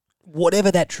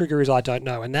 Whatever that trigger is, I don't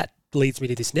know. And that leads me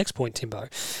to this next point, Timbo.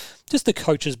 Just the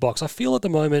coach's box. I feel at the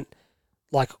moment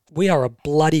like we are a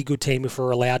bloody good team if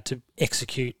we're allowed to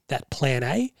execute that plan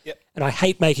A. Yep. And I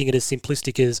hate making it as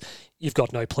simplistic as you've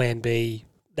got no plan B.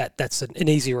 That's an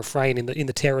easy refrain in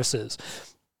the terraces.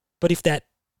 But if that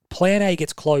plan A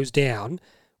gets closed down,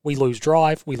 we lose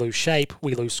drive, we lose shape,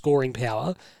 we lose scoring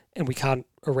power, and we can't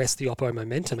arrest the oppo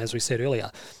momentum, as we said earlier.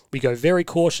 We go very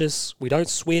cautious, we don't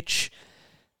switch.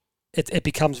 It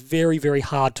becomes very, very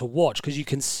hard to watch because you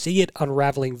can see it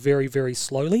unraveling very, very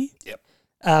slowly.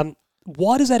 Yep.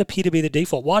 Why does that appear to be the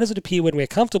default? Why does it appear when we're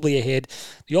comfortably ahead,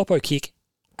 the oppo kick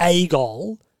a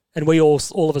goal, and we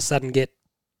all of a sudden get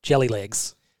jelly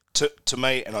legs? To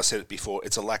me, and I said it before,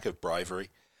 it's a lack of bravery.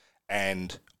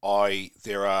 And when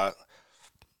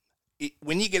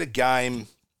you get a game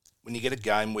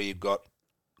where you've got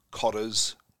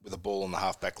Cotters with a ball on the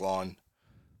half-back line,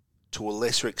 to a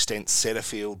lesser extent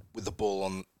Setterfield with the ball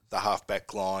on the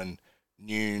half-back line,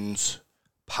 Nunes,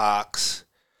 Parks,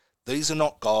 these are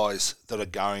not guys I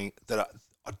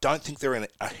don't think they're in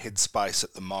a headspace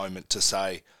at the moment to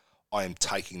say, I am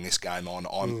taking this game on.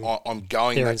 I'm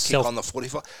going they're that kick on the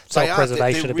 45.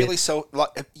 Self-preservation. They're really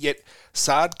yet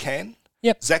Sard can.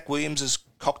 Yep. Zach Williams has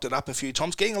cocked it up a few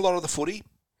times, getting a lot of the footy.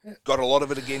 Got a lot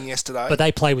of it again yesterday. But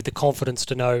they play with the confidence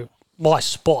to know my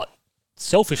spot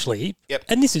selfishly. Yep.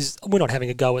 And we're not having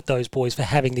a go at those boys for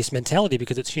having this mentality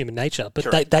because it's human nature. But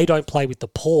Correct. they don't play with the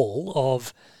pall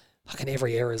of, fucking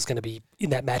every error is going to be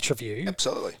in that match review.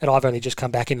 Absolutely. And I've only just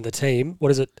come back into the team. What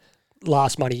is it?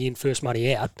 Last money in, first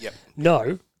money out. Yep.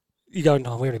 No. You go,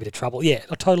 no, we're in a bit of trouble. Yeah,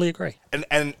 I totally agree.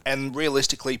 And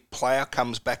realistically, player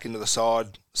comes back into the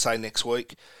side, say next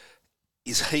week.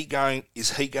 Is he going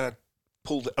to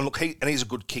pull and look, and he's a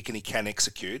good kick and he can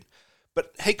execute,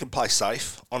 but he can play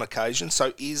safe on occasion.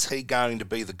 So is he going to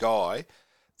be the guy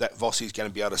that Vossi's going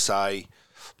to be able to say,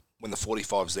 when the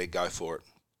 45's there, go for it?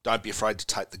 Don't be afraid to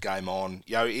take the game on.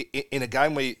 In a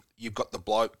game where you've got the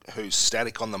bloke who's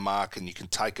static on the mark and you can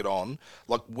take it on,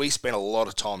 like we spent a lot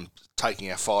of time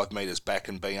taking our 5 metres back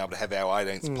and being able to have our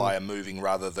 18th player moving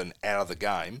rather than out of the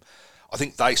game. I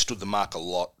think they stood the mark a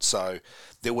lot. So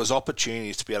there was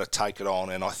opportunities to be able to take it on,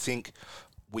 and I think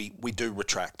we do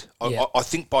retract. Yeah. I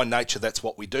think by nature that's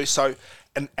what we do. So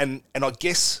and I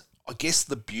guess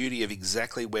the beauty of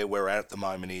exactly where we're at the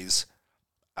moment is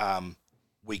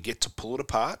we get to pull it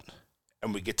apart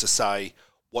and we get to say,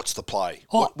 what's the play?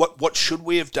 What should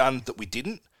we have done that we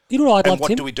didn't? You know what I'd love, what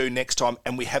Tim? do we do next time?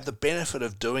 And we have the benefit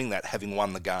of doing that, having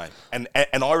won the game. And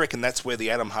I reckon that's where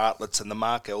the Adam Hartlets and the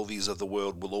Mark Elvies of the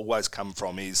world will always come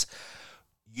from, is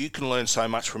you can learn so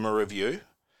much from a review.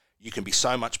 You can be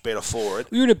so much better for it.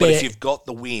 But if you've got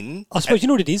the win... I suppose, you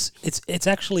know what it is? It's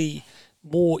actually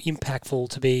more impactful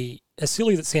to be, as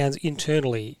silly as it sounds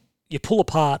internally, you pull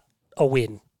apart a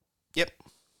win. Yep.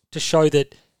 To show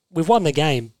that we've won the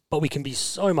game, but we can be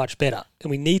so much better,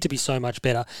 and we need to be so much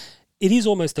better. It is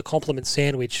almost the compliment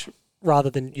sandwich rather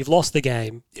than you've lost the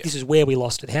game. Yep. This is where we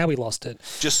lost it, how we lost it.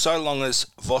 Just so long as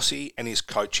Vossi and his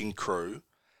coaching crew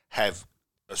have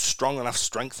a strong enough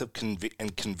strength of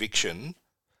and conviction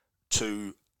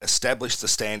to establish the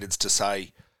standards to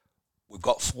say, we've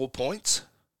got 4 points,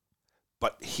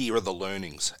 but here are the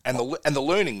learnings, and the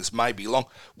learnings may be long.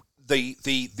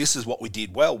 This is what we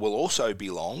did well will also be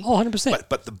long. Oh, 100%.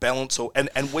 But the balance,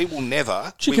 and we will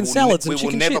never chicken salads and chicken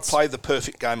we will never shits. play the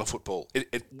perfect game of football.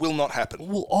 It will not happen.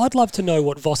 Well, I'd love to know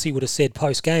what Vossi would have said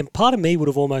post game. Part of me would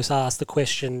have almost asked the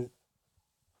question,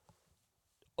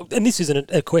 and this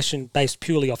isn't a question based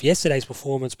purely off yesterday's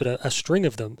performance, but a string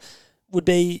of them would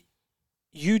be,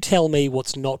 you tell me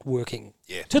what's not working.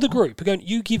 Yeah. To the group, going,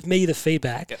 you give me the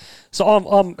feedback. Yep. So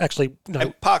I'm actually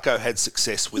And Parko had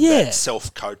success with that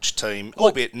self-coached team,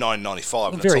 albeit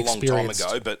 1995, and it's a long time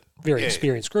ago, but very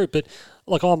experienced group. But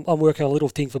like I'm working on a little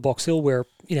thing for Box Hill where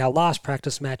in our last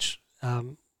practice match,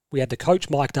 we had the coach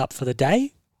mic'd up for the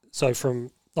day. So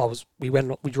we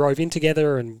drove in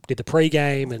together and did the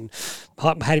pre-game and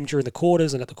had him during the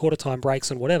quarters and at the quarter time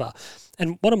breaks and whatever.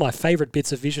 And one of my favourite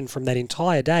bits of vision from that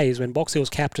entire day is when Box Hill's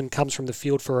captain comes from the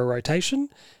field for a rotation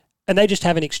and they just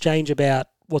have an exchange about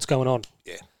what's going on.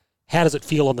 Yeah. How does it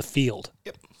feel on the field?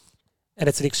 Yep. And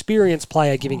it's an experienced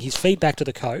player giving his feedback to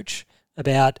the coach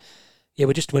about,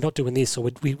 we're not doing this, or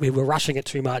we're rushing it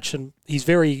too much. And he's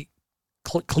very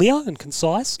clear and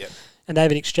concise. Yep. And they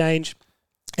have an exchange.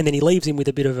 And then he leaves him with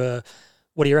a bit of a,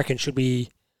 what do you reckon? Should we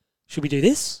do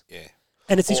this? Yeah.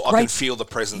 And it's this I great, can feel the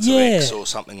presence of X or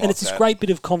something like that. And it's this great bit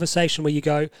of conversation where you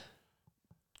go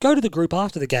to the group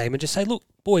after the game and just say, look,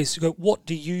 boys, what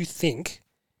do you think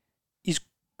is,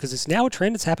 because it's now a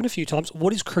trend, it's happened a few times,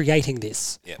 what is creating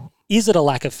this? Yeah. Is it a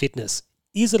lack of fitness?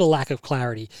 Is it a lack of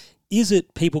clarity? Is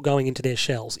it people going into their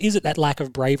shells? Is it that lack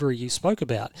of bravery you spoke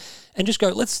about? And just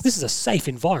go, this is a safe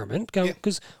environment,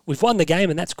 because we've won the game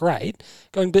and that's great.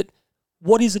 But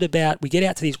what is it about, we get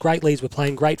out to these great leads, we're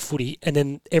playing great footy, and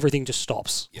then everything just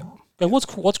stops? Yep. And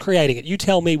what's creating it? You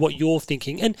tell me what you're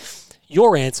thinking, and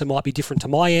your answer might be different to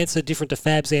my answer, different to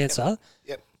Fab's answer,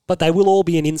 Yep. But they will all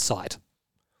be an insight.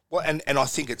 Well, and I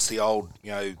think it's the old,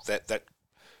 that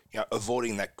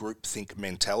avoiding that groupthink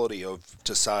mentality of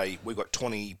to say we've got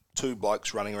 22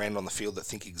 blokes running around on the field that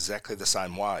think exactly the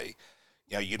same way.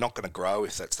 You're not going to grow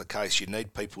if that's the case. You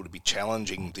need people to be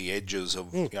challenging the edges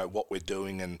of what we're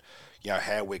doing and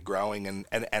how we're growing and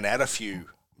add a few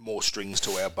more strings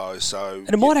to our bow. So, and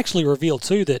it might actually reveal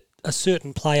too that a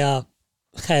certain player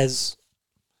has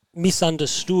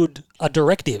misunderstood a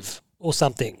directive or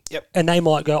something. Yep. And they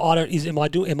might go, am I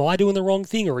doing the wrong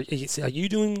thing, or are you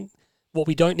doing what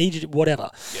we don't need you to, whatever.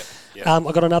 Yep.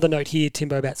 I got another note here,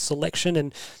 Timbo, about selection,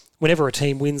 and whenever a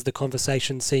team wins, the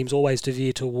conversation seems always to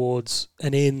veer towards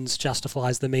an ends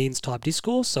justifies the means type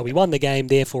discourse. So we won the game,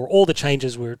 therefore all the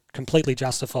changes were completely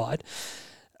justified.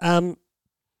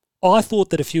 I thought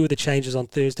that a few of the changes on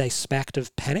Thursday smacked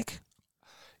of panic.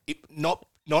 Not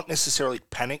necessarily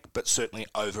panic, but certainly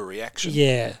overreaction.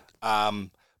 Yeah.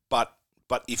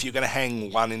 But if you're going to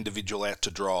hang one individual out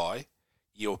to dry,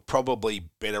 you're probably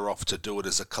better off to do it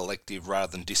as a collective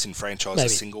rather than disenfranchise a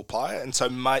single player. And so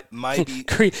maybe...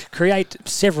 create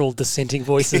several dissenting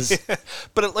voices. Yeah.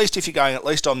 But at least if you're going, at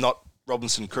least I'm not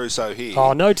Robinson Crusoe here.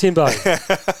 Oh, no, Timbo.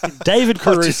 David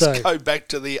Caruso. I'll just go back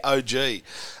to the OG.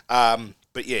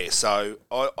 But yeah, so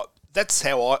that's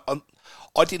how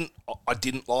I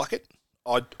didn't like it.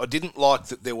 I didn't like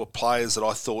that there were players that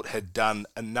I thought had done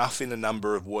enough in a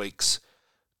number of weeks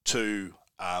to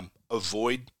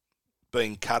avoid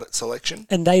being cut at selection.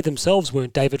 And they themselves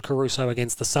weren't David Caruso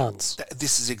against the Suns.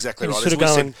 This is exactly right. As we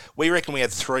said, we reckon we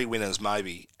had 3 winners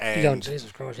maybe. And you're going, Jesus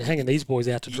Christ, you're hanging these boys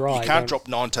out to dry. You can't drop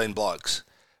 19 blokes,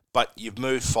 but you've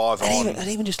moved 5 on. And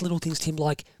even just little things, Tim,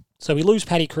 like, so we lose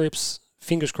Paddy Cripps.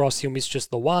 Fingers crossed he'll miss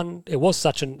just the one. It was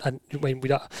such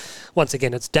once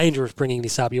again, it's dangerous bringing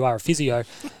this up. You are a physio.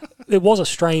 It was a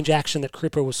strange action that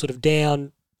Cripper was sort of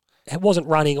down. It wasn't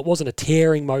running. It wasn't a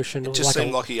tearing motion. It just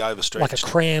seemed like he overstretched. Like a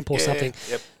cramp or something.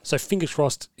 Yep. So fingers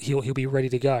crossed he'll be ready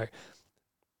to go.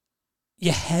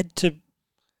 You had to,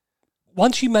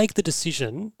 once you make the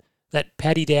decision that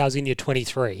Paddy Dow's in your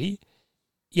 23,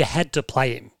 you had to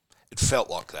play him. It felt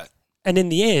like that. And in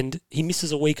the end, he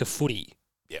misses a week of footy.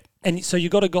 Yeah. And so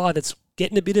you've got a guy that's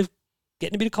getting a bit of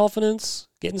confidence,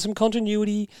 getting some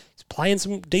continuity, he's playing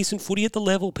some decent footy at the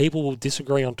level. People will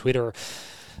disagree on Twitter.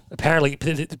 Apparently,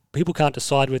 people can't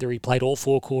decide whether he played all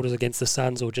 4 quarters against the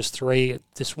Suns or just 3.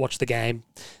 Just watch the game.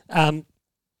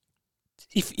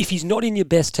 If he's not in your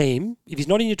best team, if he's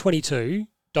not in your 22,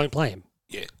 don't play him.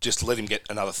 Yeah, just let him get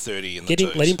another 30 in the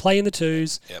twos. Let him play in the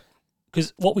twos. Yep.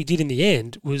 Because what we did in the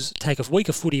end was take a week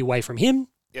of footy away from him.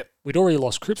 Yep. We'd already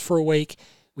lost Cripps for a week.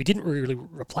 We didn't really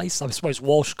replace. I suppose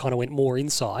Walsh kind of went more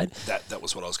inside. That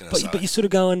was what I was going to say. But you're sort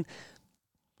of going,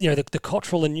 the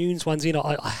Cottrell and Nunes ones in.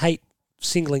 I hate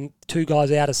singling 2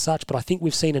 guys out as such, but I think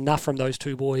we've seen enough from those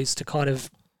 2 boys to kind of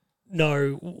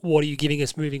know what are you giving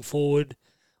us moving forward.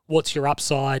 What's your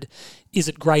upside? Is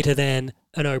it greater than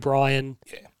an O'Brien?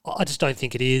 Yeah. I just don't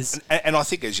think it is. And I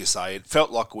think, as you say, it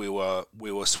felt like we were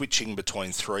switching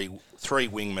between three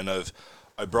wingmen of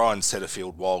O'Brien,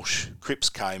 Setterfield, Walsh. Cripps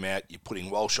came out. You're putting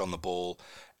Walsh on the ball,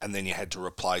 and then you had to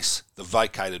replace the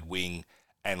vacated wing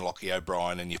and Lockie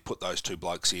O'Brien, and you've put those two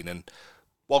blokes in. And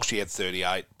Walsh, he had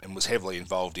 38 and was heavily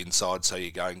involved inside, so you're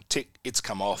going, tick, it's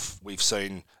come off. We've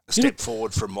seen a step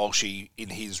forward from Walshy in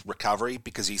his recovery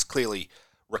because he's clearly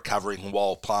recovering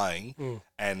while playing,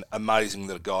 and amazing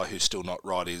that a guy who's still not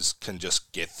right can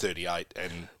just get 38.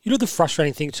 And the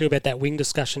frustrating thing too about that wing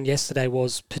discussion yesterday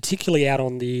was, particularly out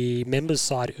on the members'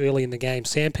 side early in the game,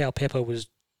 Sam Powell-Pepper was,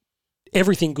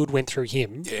 everything good went through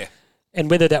him. Yeah. And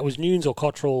whether that was Nunes or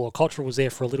Cottrell was there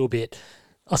for a little bit,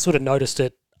 I sort of noticed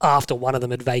it after one of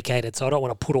them had vacated, so I don't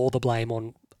want to put all the blame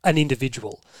on an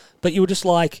individual. But you were just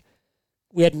like,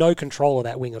 we had no control of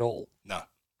that wing at all. No.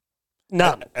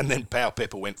 None. And then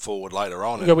Powell-Pepper went forward later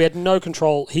on. Yeah, we had no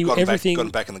control. Got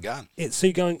him back in the game. So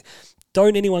you're going,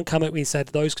 don't anyone come at me and say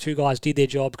that those two guys did their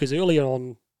job, because early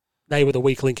on they were the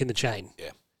weak link in the chain.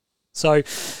 Yeah. So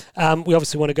we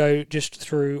obviously want to go just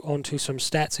through onto some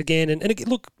stats again. And again,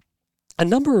 look, a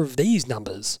number of these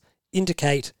numbers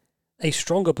indicate a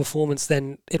stronger performance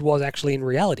than it was actually in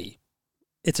reality.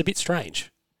 It's a bit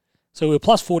strange. So we were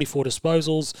plus 44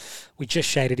 disposals. We just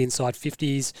shaded inside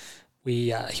 50s.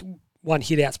 We won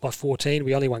hit-outs by 14.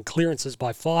 We only won clearances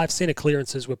by 5. Centre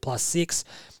clearances were plus 6.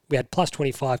 We had plus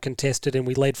 25 contested, and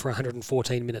we led for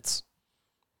 114 minutes.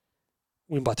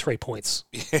 Win by 3 points.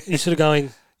 You're sort of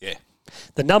going, yeah,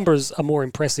 the numbers are more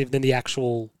impressive than the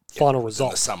actual final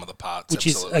result. The sum of the parts, which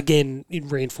absolutely. is, again, in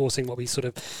reinforcing what we sort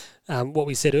of what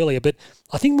we said earlier. But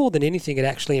I think more than anything, it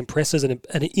actually impresses an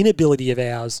inability of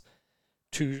ours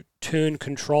to turn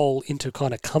control into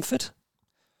kind of comfort.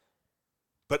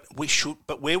 But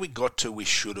where we got to, we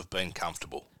should have been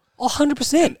comfortable.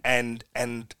 100%.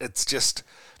 And it's just,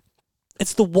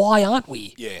 it's the why aren't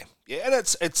we? Yeah, and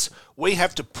it's we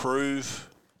have to prove.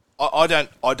 I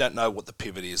don't know what the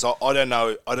pivot is. I don't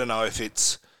know if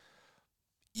it's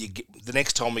the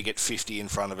next time we get 50 in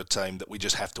front of a team that we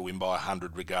just have to win by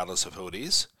 100 regardless of who it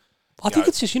is. I think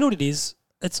it's just, you know what it is?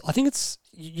 I think it's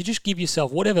you just give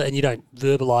yourself whatever, and you don't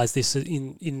verbalise this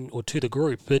in or to the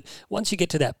group. But once you get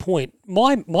to that point,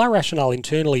 my rationale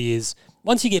internally is,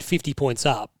 once you get 50 points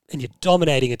up and you're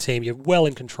dominating a team, you're well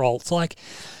in control. It's like,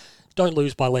 don't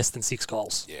lose by less than 6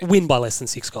 goals. Yeah. Win by less than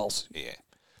 6 goals. Yeah.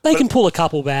 They can pull a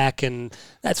couple back, and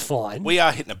that's fine. We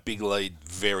are hitting a big lead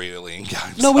very early in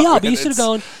games. No, we are, but you're sort of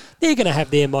going, they're going to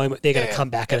have their moment. They're going to come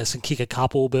back at Yep. us and kick a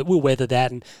couple, but we'll weather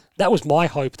that. And that was my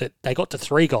hope, that they got to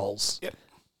 3 goals. Yep.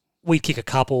 We'd kick a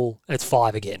couple, and it's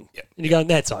 5 again. Yep. And you're going,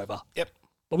 that's over. Yep.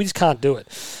 But we just can't do it.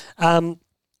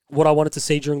 What I wanted to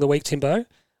see during the week, Timbo,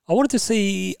 I wanted to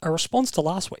see a response to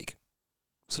last week,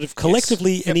 sort of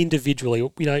collectively and individually.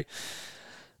 You know,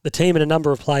 the team and a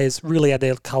number of players really had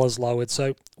their colours lowered.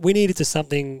 So we needed to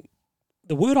something.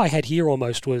 The word I had here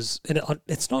almost was, and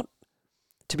it's not,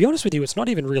 to be honest with you, it's not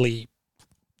even really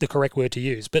the correct word to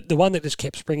use, but the one that just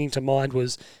kept springing to mind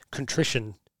was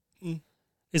contrition.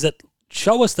 Is that,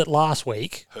 show us that last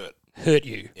week hurt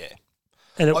you. Yeah.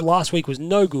 And last week was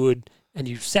no good, and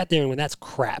you sat there and went, that's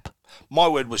crap. My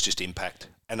word was just impact,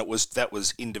 and that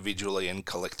was individually and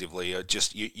collectively.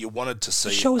 Just you wanted to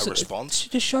see a response.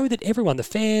 Just show that everyone, the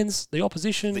fans, the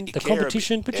opposition, the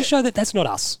competition, but just show that that's not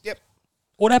us. Yep.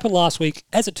 What happened last week,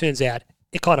 as it turns out,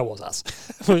 it kind of was us.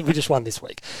 We just won this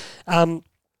week. I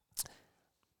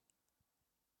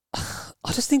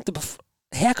just think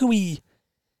how can we?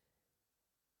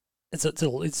 It's a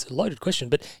loaded question,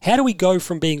 but how do we go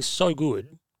from being so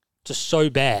good to so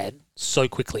bad so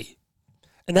quickly?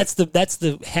 And that's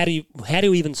the how do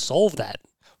you even solve that?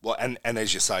 Well, and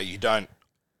as you say, you don't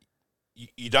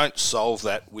solve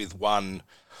that with one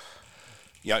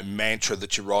mantra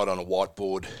that you write on a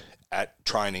whiteboard at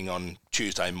training on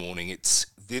Tuesday morning.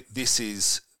 This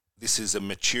is a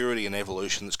maturity and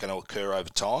evolution that's going to occur over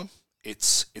time.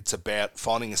 It's about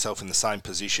finding yourself in the same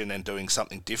position and doing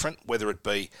something different, whether it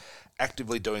be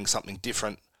actively doing something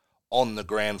different on the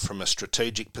ground from a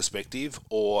strategic perspective,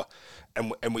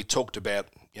 and we talked about,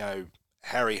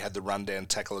 Harry had the rundown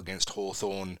tackle against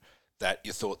Hawthorn that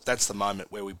you thought that's the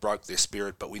moment where we broke their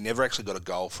spirit, but we never actually got a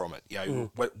goal from it.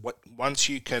 Once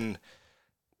you can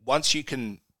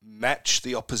match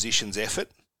the opposition's effort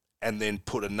and then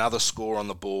put another score on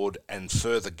the board and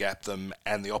further gap them,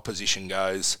 and the opposition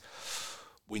goes,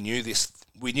 we knew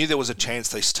there was a chance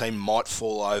this team might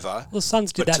fall over. The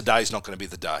Suns did that. Today's not going to be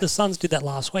the day. The Suns did that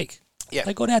last week. Yeah.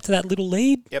 They got out to that little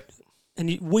lead. Yep.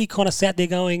 And we kind of sat there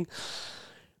going,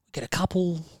 get a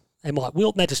couple, they might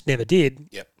wilt, and they just never did.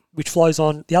 Yep. Which flows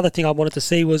on. The other thing I wanted to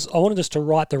see was I wanted us to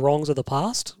right the wrongs of the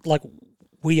past. Like,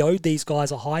 we owed these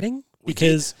guys a hiding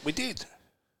because... We did.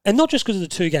 And not just because of the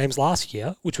 2 games last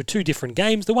year, which were 2 different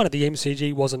games. The one at the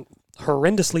MCG wasn't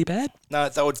horrendously bad. No,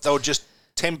 they were just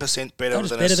 10% better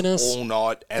than us all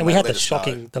night. And we had the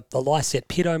shocking, the Lysette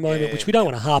Pitto moment, which we don't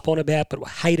want to harp on about, but we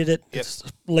hated it. Yep.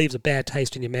 It leaves a bad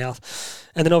taste in your mouth.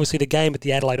 And then obviously the game at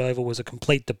the Adelaide Oval was a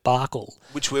complete debacle.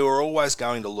 Which we were always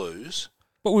going to lose.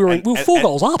 But we were 4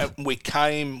 goals up. And we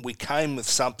came with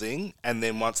something, and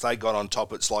then once they got on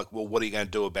top, it's like, well, what are you going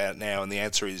to do about it now? And the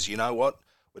answer is, you know what?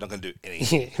 We're not going to do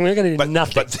anything. We're not going to do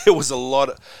nothing. But there was a lot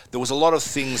of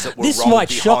things that were this wrong might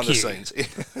behind shock the you. scenes.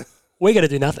 We're going to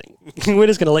do nothing. We're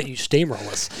just going to let you steamroll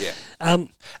us. Yeah.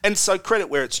 And so credit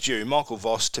where it's due, Michael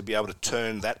Voss to be able to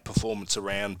turn that performance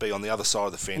around, be on the other side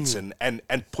of the fence,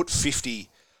 and put 50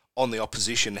 on the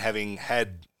opposition, having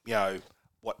had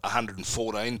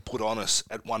 114 put on us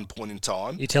at one point in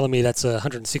time. You're telling me that's a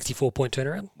 164-point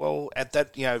turnaround? Well, at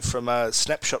that, from a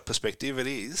snapshot perspective, it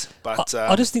is. But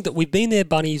I just think that we've been their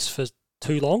bunnies for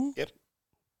too long. Yep.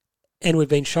 And we've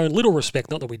been shown little respect,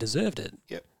 not that we deserved it.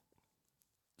 Yep.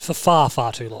 For far,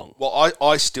 far too long. Well,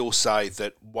 I still say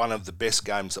that one of the best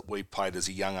games that we played as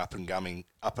a young up and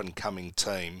coming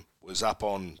team was up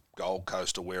on Gold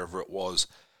Coast or wherever it was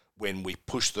when we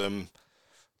pushed them.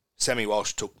 Sammy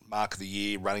Walsh took Mark of the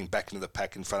Year running back into the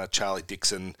pack in front of Charlie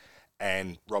Dixon,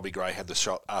 and Robbie Gray had the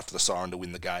shot after the siren to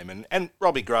win the game. And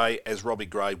Robbie Gray, as Robbie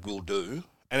Gray will do,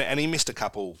 and he missed a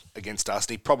couple against us,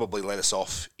 and he probably let us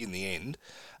off in the end.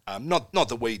 Not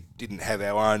that we didn't have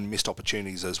our own missed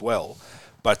opportunities as well,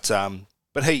 but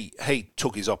he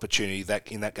took his opportunity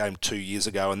in that game 2 years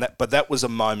ago, but that was a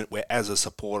moment where, as a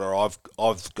supporter,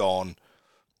 I've gone,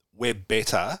 we're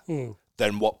better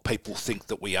than what people think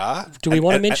that we are. Do we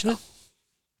want to mention it?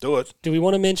 Do it. Do we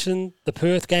want to mention the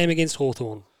Perth game against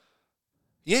Hawthorn?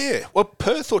 Yeah, well,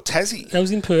 Perth or Tassie? That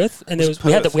was in Perth, and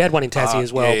we had one in Tassie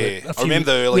as well. Yeah, but I remember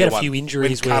the earlier we had a one few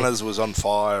injuries when Cunners was on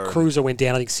fire. Cruiser went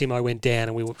down, I think Simo went down,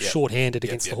 and we were short-handed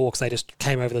against the Hawks. They just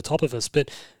came over the top of us.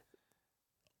 But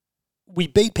we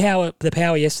beat the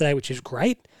Power yesterday, which is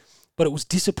great, but it was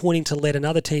disappointing to let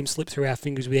another team slip through our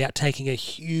fingers without taking a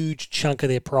huge chunk of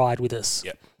their pride with us.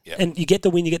 Yep. And you get the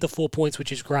win, you get the 4 points,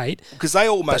 which is great. Because they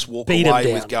almost walk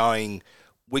away with going,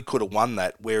 we could have won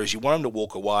that, whereas you want them to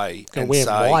walk away and we're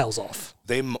say... miles off.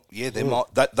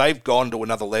 They've gone to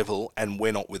another level and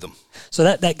we're not with them. So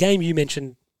that game you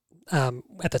mentioned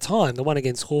at the time, the one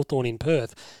against Hawthorn in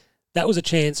Perth, that was a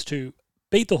chance to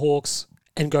beat the Hawks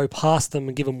and go past them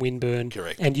and give them windburn.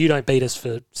 Correct. And you don't beat us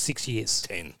for 6 years.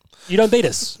 10. You don't beat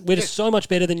us. We're just so much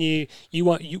better than you.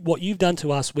 What you've done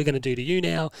to us, we're going to do to you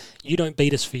now. You don't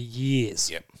beat us for years.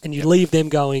 Yep. And you leave them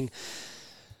going,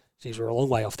 geez, we're a long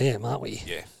way off them, aren't we?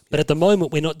 Yeah. But at the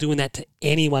moment, we're not doing that to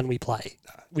anyone we play,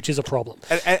 which is a problem.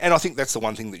 And I think that's the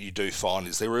one thing that you do find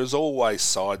is there is always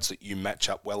sides that you match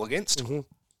up well against. Mm-hmm.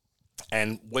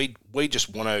 And we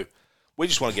just want to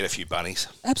get a few bunnies.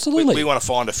 Absolutely. We want to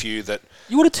find a few that...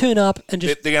 You want to turn up and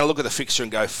just... They're going to look at the fixture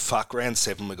and go, fuck, round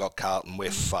 7 we got Carlton,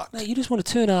 we're fucked. Mate, you just want to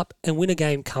turn up and win a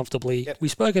game comfortably. Yep. We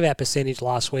spoke about percentage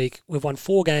last week. We've won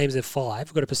 4 games of 5.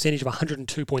 We've got a percentage of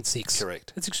 102.6.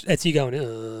 Correct. That's you going,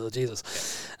 oh,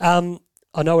 Jesus. Yep.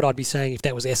 I know what I'd be saying if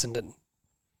that was Essendon,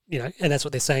 and that's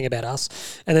what they're saying about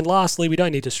us. And then lastly, we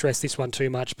don't need to stress this one too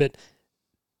much, but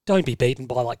don't be beaten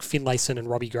by like Finlayson and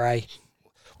Robbie Gray.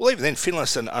 Well, even then,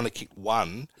 Finlayson only kicked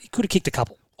 1. He could have kicked a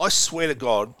couple. I swear to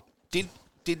God, did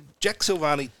Jack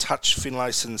Silvani touch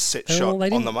Finlayson's set shot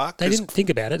on the mark? They didn't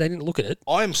think about it. They didn't look at it.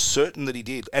 I am certain that he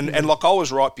did. And like I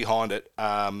was right behind it.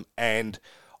 And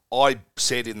I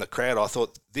said in the crowd, I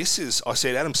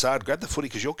said, Adam Sard, grab the footy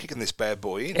because you're kicking this bad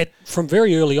boy in. From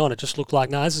very early on, it just looked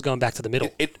like, no, this is going back to the middle.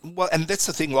 Well, and that's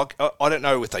the thing. Like, I don't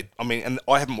know if and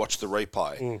I haven't watched the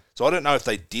replay. So I don't know if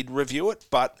they did review it,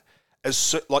 but I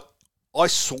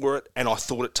saw it and I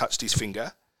thought it touched his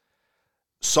finger.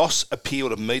 Sauce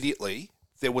appealed immediately.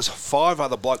 There was 5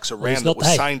 other blokes around that were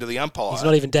saying to the umpire. He's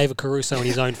not even David Caruso and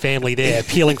his own family there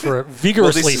appealing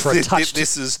vigorously for a touch.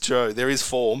 This is true. There is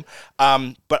form.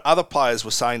 But other players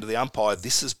were saying to the umpire,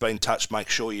 this has been touched, make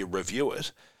sure you review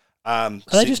it. Are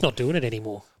they just not doing it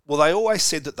anymore? Well, they always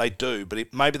said that they do,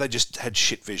 but maybe they just had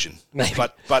shit vision. Maybe.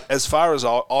 But as far as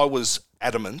I was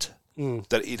adamant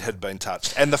that it had been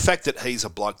touched. And the fact that he's a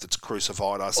bloke that's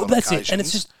crucified us on occasions. It. And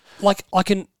it's just like I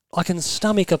can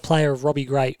stomach a player of Robbie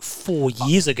Gray 4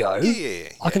 years ago. Yeah.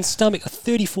 I can stomach a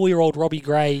 34-year-old Robbie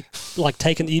Gray,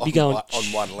 you'd be going, on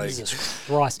one leg. Jesus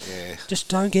Christ. Yeah. Just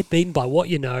don't get beaten by what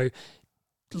you know.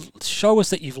 show us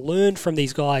that you've learned from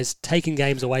these guys taking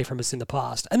games away from us in the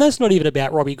past. And that's not even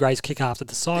about Robbie Gray's kick after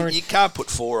the siren. You can't put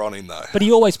 4 on him, though. But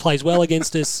he always plays well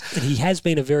against us, and he has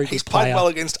been a very good player. He's played well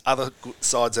against other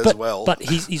sides as well. But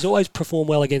he's always performed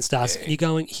well against us. Yeah. And you're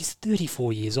going, he's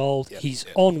 34 years old. Yep, he's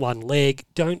on one leg.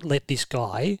 Don't let this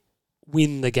guy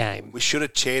win the game. We should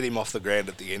have cheered him off the ground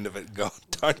at the end of it and gone,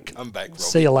 don't come back, Robbie.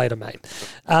 See you later, mate.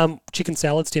 Chicken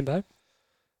salads, Timbo?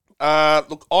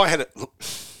 Look, I had it...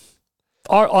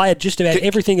 I had just about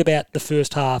everything about the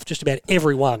first half, just about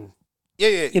everyone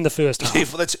in the first half.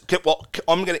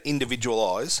 I'm going to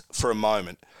individualise for a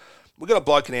moment. We've got a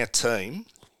bloke in our team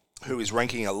who is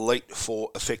ranking elite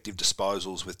for effective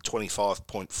disposals with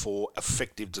 25.4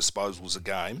 effective disposals a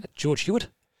game. George Hewitt.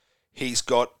 He's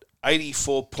got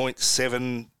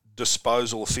 84.7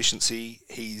 disposal efficiency.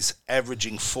 He's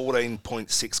averaging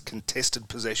 14.6 contested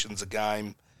possessions a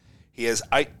game. He has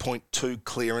 8.2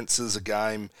 clearances a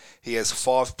game. He has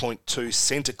 5.2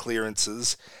 centre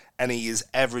clearances, and he is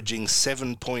averaging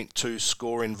 7.2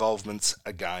 score involvements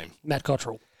a game. Matt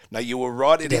Cottrell. Now, you were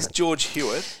right. It is George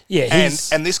Hewitt. Yeah,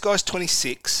 and this guy's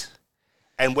 26,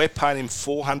 and we're paying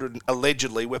him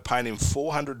allegedly, we're paying him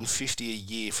 $450 a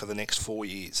year for the next 4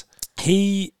 years.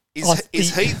 Is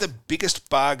he the biggest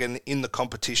bargain in the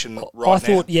competition right now? I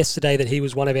thought yesterday that he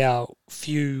was one of our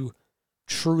few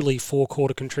truly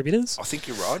four-quarter contributors. I think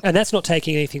you're right. And that's not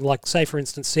taking anything like, say, for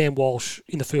instance, Sam Walsh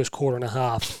in the first quarter and a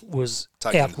half was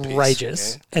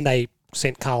outrageous, and they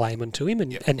sent Carl Amon to him,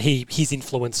 and his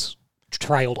influence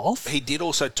trailed off. He did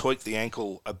also tweak the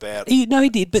ankle about he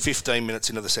did, but 15 minutes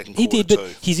into the second quarter. He did, but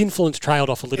his influence trailed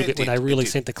off a little bit when they really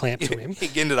sent the clamp to him.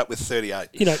 He ended up with 38.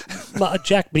 You know,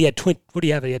 Jack, but he had 20. What do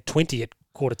you have? He had 20 at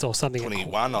quarter or something.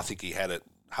 21, I think he had at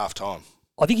half time.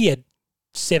 I think he had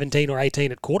 17 or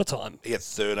 18 at quarter time. He had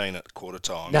 13 at quarter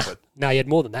time. No, he had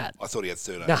more than that. I thought he had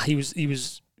 13. No, he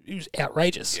was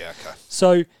outrageous. Yeah, okay.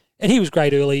 So, and he was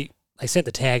great early. They sent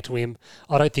the tag to him.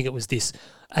 I don't think it was this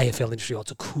AFL industry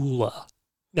odds are cooler.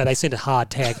 No, they sent a hard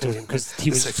tag to him because he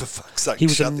was for fuck's sake, he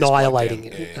was annihilating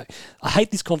him. Yeah. I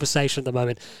hate this conversation at the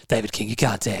moment. David King, you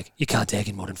can't tag. You can't tag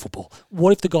in modern football.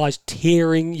 What if the guy's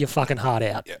tearing your fucking heart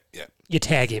out? Yeah. You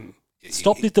tag him.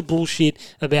 Stop with the bullshit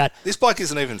about... This bloke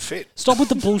isn't even fit. Stop with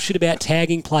the bullshit about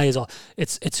tagging players.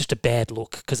 It's just a bad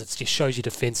look because it just shows you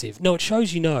defensive. No, it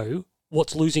shows you know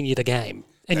what's losing you the game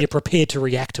and you're prepared to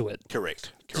react to it.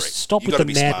 Correct. Just stop with the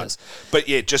madness. Smart. But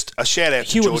yeah, just a shout out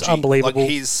to Georgie. Hewitt was unbelievable.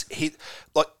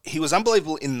 He was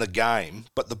unbelievable in the game,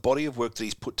 but the body of work that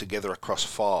he's put together across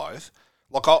 5,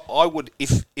 like I would,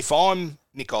 if I'm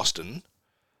Nick Austin,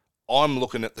 I'm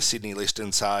looking at the Sydney list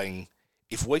and saying,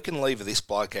 if we can leave this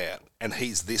bloke out and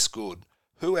he's this good,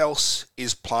 who else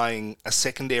is playing a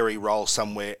secondary role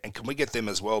somewhere, and can we get them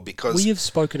as well? Because we have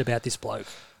spoken about this bloke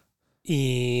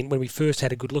when we first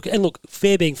had a good look. And look,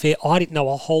 fair being fair, I didn't know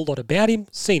a whole lot about him,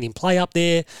 seen him play up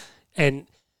there, and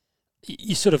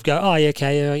you sort of go, oh, yeah,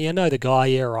 okay, you know the guy,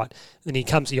 yeah, right. Then he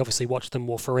obviously watched them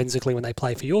more forensically when they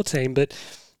play for your team, but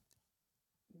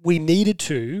we needed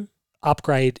to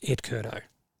upgrade Ed Curnow.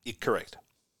 You're correct.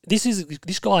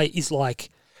 This guy is like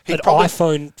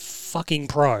iPhone fucking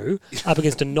Pro up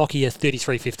against a Nokia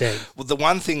 3315. Well, the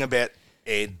one thing about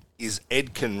Ed is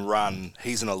Ed can run.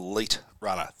 He's an elite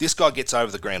runner. This guy gets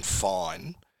over the ground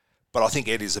fine, but I think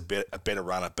Ed is a better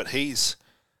runner. But he's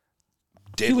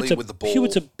deadly with the ball.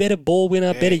 Hewitt's a better ball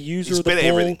winner, better user of the ball.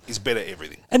 Everything. He's better at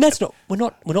everything. And that's we're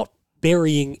not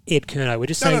burying Ed Curnow. We're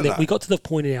just saying that we got to the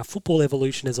point in our football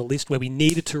evolution as a list where we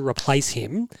needed to replace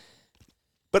him.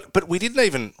 But we didn't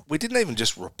even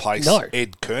just replace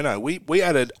Ed Curnow. We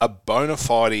added a bona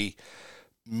fide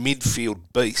midfield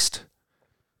beast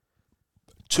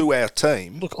to our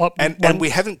team. Look, and we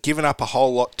haven't given up a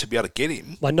whole lot to be able to get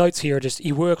him. My notes here are just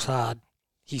he works hard,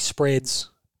 he spreads,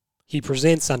 he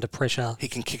presents under pressure. He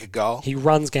can kick a goal. He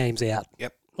runs games out.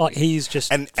 Yep. Like he's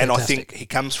just and I think he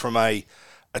comes from a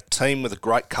team with a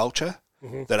great culture.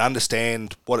 Mm-hmm. That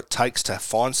understand what it takes to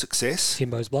find success.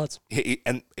 Timbo's Bloods.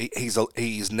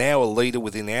 He's now a leader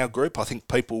within our group. I think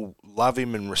people love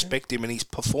him and respect him, and he's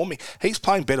performing. He's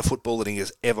playing better football than he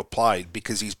has ever played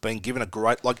because he's been given a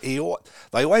great... They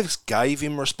always gave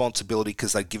him responsibility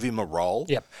because they'd give him a role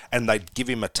and they'd give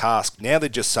him a task. Now they're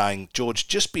just saying, George,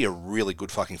 just be a really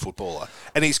good fucking footballer.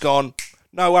 And he's gone,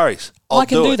 no worries, I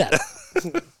can do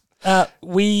that.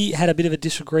 We had a bit of a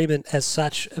disagreement as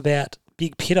such about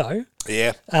Big Pitto.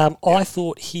 Yeah. I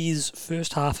thought his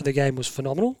first half of the game was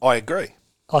phenomenal. I agree.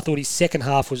 I thought his second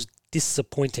half was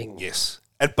disappointing. Yes.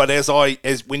 But as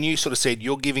when you sort of said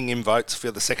you're giving him votes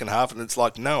for the second half, and it's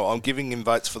like, no, I'm giving him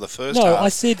votes for the first half. No, I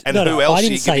said, and who else are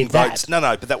you giving votes? No,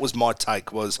 but that was my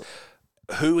take. Was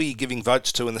who are you giving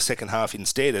votes to in the second half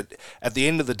instead? At the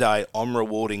end of the day, I'm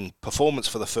rewarding performance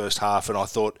for the first half, and I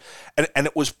thought, and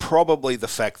it was probably the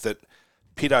fact that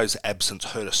Pito's absence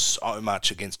hurt us so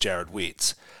much against Jared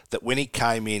Witts that when he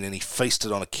came in and he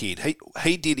feasted on a kid,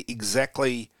 he did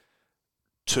exactly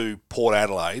to Port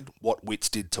Adelaide what Witts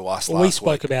did to us last week. We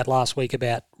spoke about last week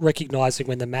about recognising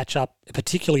when the matchup,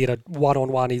 particularly in a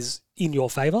one-on-one, is in your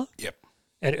favour. Yep.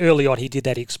 And early on he did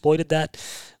that, he exploited that.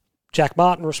 Jack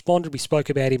Martin responded. We spoke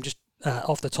about him just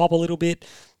off the top a little bit.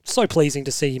 So pleasing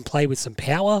to see him play with some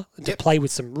power, to play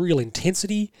with some real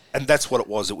intensity. And that's what it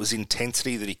was. It was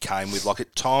intensity that he came with. Like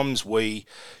at times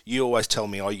you always tell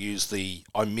me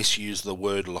I misuse the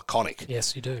word laconic.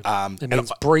 Yes, you do. It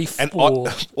means brief. I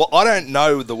don't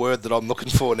know the word that I'm looking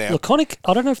for now. Laconic,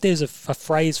 I don't know if there's a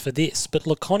phrase for this, but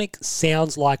laconic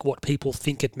sounds like what people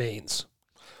think it means.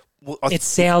 Well, it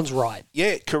sounds right.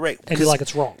 Yeah, correct. And you're like,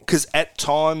 it's wrong. Because at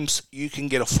times you can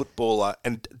get a footballer,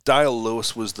 and Dale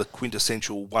Lewis was the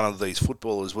quintessential one of these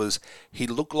footballers, he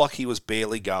looked like he was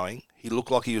barely going. He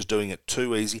looked like he was doing it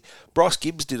too easy. Bryce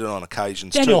Gibbs did it on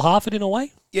occasions Daniel too. Harford in a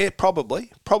way? Yeah, probably.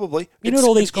 You know what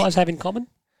all these guys have in common?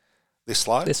 They're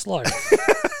slow. They're slow.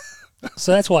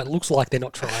 So that's why it looks like they're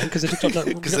not trying, because they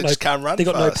just can't run. They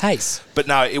got fast. no pace. But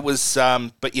no, it was.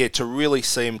 But yeah, to really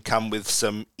see him come with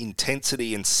some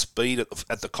intensity and speed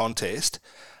at the contest,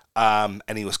 and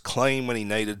he was clean when he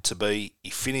needed to be. He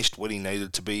finished when he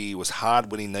needed to be. He was hard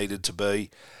when he needed to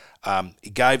be. He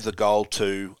gave the goal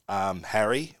to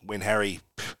Harry when Harry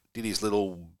did his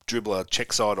little dribbler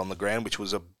check side on the ground, which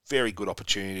was a very good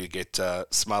opportunity to get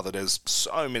smothered, as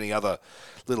so many other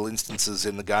little instances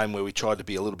in the game where we tried to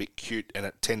be a little bit cute and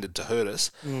it tended to hurt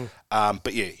us.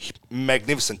 But yeah,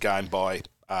 magnificent game by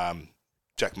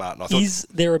Jack Martin. Is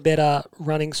there a better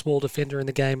running small defender in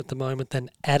the game at the moment than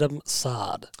Adam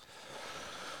Sard?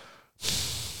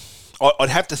 I'd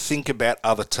have to think about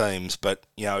other teams, but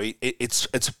you know, it's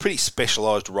a pretty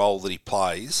specialised role that he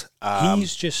plays.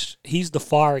 He's the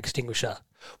fire extinguisher.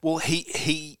 Well,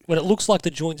 he when it looks like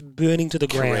the joint's burning to the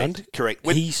ground, correct.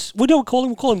 We don't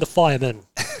call him the fireman,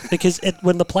 because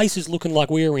when the place is looking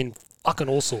like we're in fucking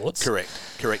all sorts. Correct.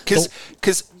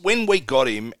 Because when we got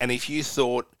him, and if you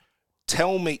thought,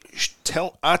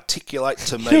 articulate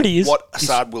to me what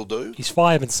Sard will do. He's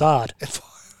fireman Sard.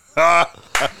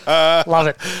 Love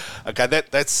it. Okay,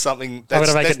 that's something.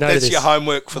 That's your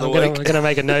homework for the week. I'm going to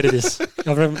make a note of this.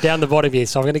 I'm down the bottom here,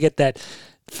 so I'm going to get that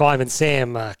Fireman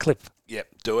Sam clip. Yep,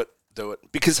 do it.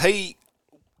 Because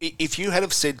if you had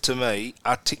have said to me,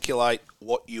 articulate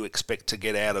what you expect to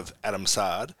get out of Adam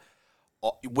Sard,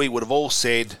 we would have all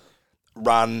said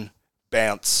run,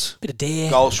 bounce, bit of dare,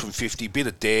 goals from 50, bit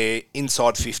of dare,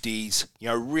 inside 50s,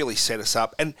 really set us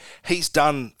up. And he's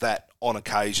done that on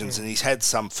occasions, and he's had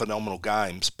some phenomenal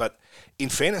games. But in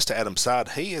fairness to Adam Sard,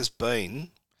 he has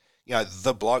been,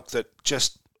 the bloke that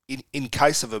just, in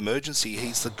case of emergency,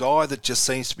 he's the guy that just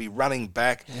seems to be running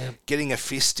back, getting a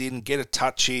fist in, get a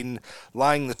touch in,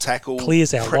 laying the tackle,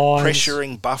 clears our lines,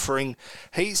 pressuring, buffering.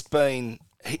 He's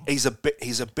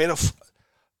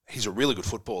a really good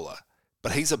footballer,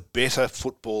 but he's a better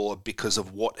footballer because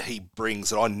of what he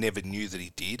brings that I never knew that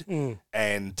he did.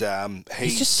 And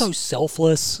he's just so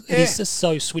selfless. Yeah. He's just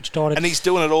so switched on. And he's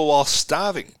doing it all while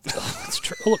starving. That's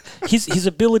true. Look, his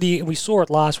ability, and we saw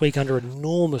it last week under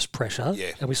enormous pressure.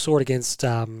 Yeah. And we saw it against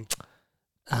who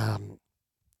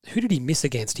did he miss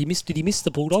against? Did he miss the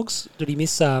Bulldogs? Did he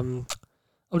miss I'm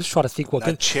just trying to think what.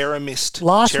 No, Chera missed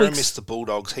the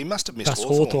Bulldogs. He must have missed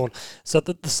Hawthorn. So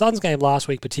the Suns game last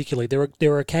week particularly,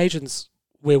 there were occasions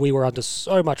where we were under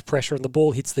so much pressure and the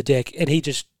ball hits the deck and he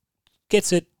just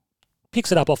gets it,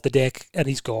 picks it up off the deck and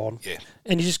he's gone. Yeah.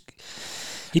 And he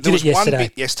did there was it yesterday. One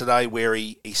bit yesterday where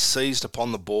he seized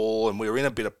upon the ball and we were in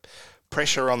a bit of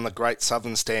pressure on the Great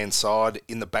Southern Stand side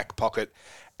in the back pocket,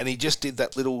 and he just did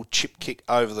that little chip kick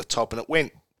over the top, and it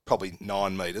went probably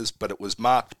 9 metres, but it was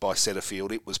marked by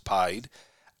Setterfield. It was paid,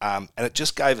 and it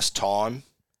just gave us time.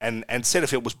 And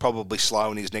Setterfield was probably slow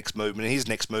in his next movement, and his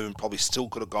next movement probably still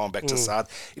could have gone back to Sard.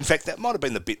 In fact, that might have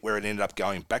been the bit where it ended up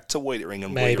going back to Wiedering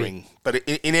and Wiedering. But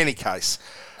in any case,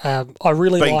 I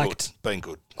really liked being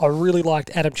good. I really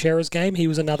liked Adam Chera's game. He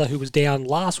was another who was down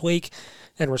last week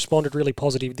and responded really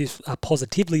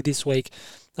positively this week.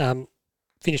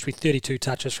 Finished with 32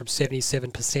 touches from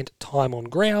 77% time on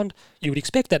ground. You would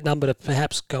expect that number to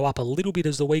perhaps go up a little bit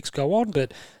as the weeks go on,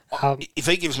 but if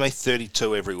he gives me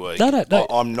 32 every week, no.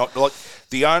 I'm not like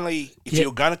the only. If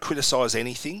you're going to criticise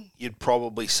anything, you'd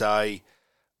probably say,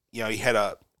 he had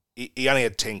a He only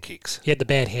had 10 kicks. He had the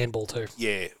bad handball too.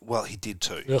 Yeah, well, he did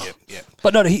too. Ugh. Yep.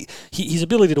 But no, his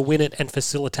ability to win it and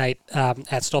facilitate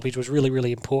at stoppage was really,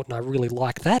 really important. I really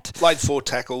like that. Played 4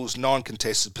 tackles, 9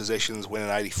 contested possessions, went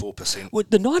at 84%. Well,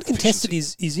 the 9 contested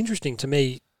is interesting to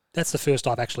me. That's the first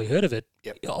I've actually heard of it.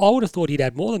 Yep. I would have thought he'd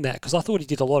had more than that because I thought he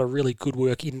did a lot of really good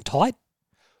work in tight.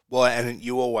 Well, and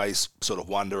you always sort of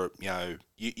wonder,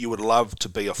 you would love to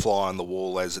be a fly on the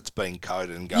wall as it's being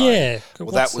coded and going. Yeah.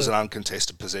 Well, that was an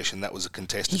uncontested possession. That was a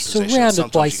contested He's possession.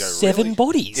 surrounded by Sometimes you go, 7 really?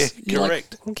 bodies. Yeah, You're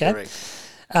correct. Like, okay. Correct.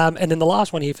 And then the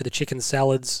last one here for the chicken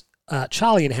salads,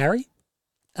 Charlie and Harry,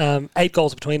 8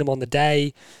 goals between them on the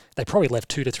day. They probably left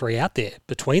 2 to 3 out there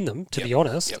between them, to be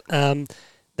honest. Yep.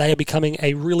 They are becoming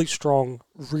a really strong,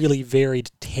 really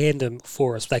varied tandem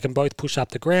for us. They can both push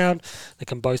up the ground. They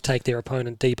can both take their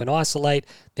opponent deep and isolate.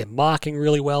 They're marking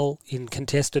really well in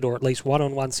contested or at least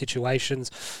one-on-one situations.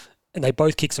 And they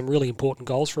both kicked some really important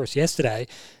goals for us yesterday.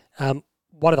 One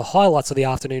of the highlights of the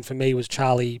afternoon for me was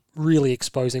Charlie really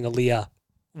exposing Aaliyah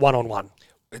one-on-one.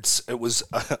 It was.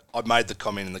 I made the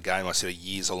comment in the game. I said a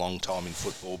year's a long time in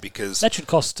football because that should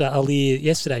cost Aaliyah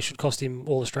yesterday. Should cost him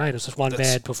All Australian. It was just one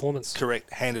bad performance.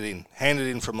 Correct. Hand it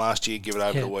in from last year. Give it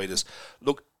over to Weeders.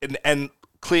 Look, and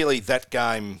clearly that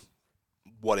game,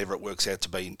 whatever it works out to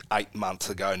be, 8 months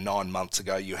ago, 9 months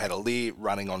ago, you had Aaliyah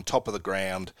running on top of the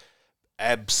ground,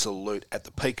 absolute at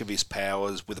the peak of his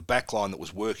powers with a backline that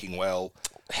was working well.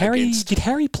 Did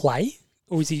Harry play?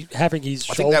 Or was he having his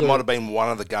shoulder? I think that might have been one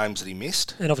of the games that he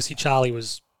missed. And obviously Charlie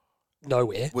was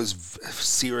nowhere. Was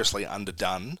seriously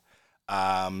underdone.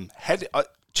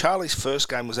 Charlie's first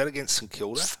game, was that against St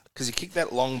Kilda? Because he kicked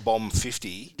that long bomb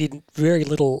 50. Did very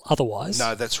little otherwise.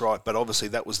 No, that's right. But obviously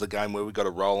that was the game where we got a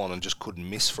roll on and just couldn't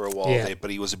miss for a while there.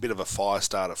 But he was a bit of a fire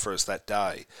starter for us that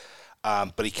day.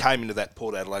 But he came into that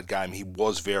Port Adelaide game, he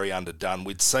was very underdone.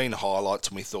 We'd seen highlights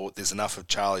and we thought there's enough of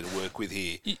Charlie to work with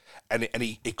here. And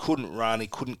he couldn't run, he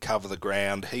couldn't cover the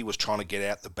ground. He was trying to get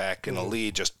out the back and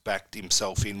Aaliyah just backed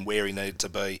himself in where he needed to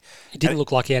be. It didn't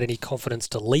look like he had any confidence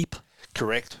to leap.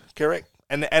 Correct.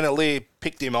 And Aaliyah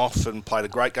picked him off and played a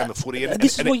great game of footy. And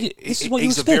this is what you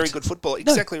he's a very good footballer.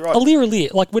 Exactly right.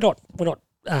 Aaliyah, like we're not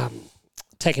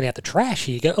taking out the trash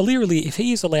here. Aaliyah, if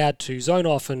he is allowed to zone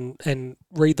off and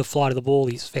read the flight of the ball,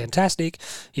 he's fantastic.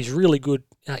 He's really good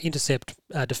intercept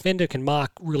defender, can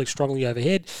mark really strongly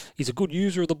overhead. He's a good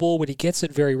user of the ball when he gets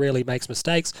it, very rarely makes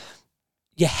mistakes.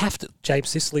 You have to, James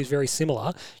Sicily is very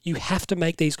similar, you have to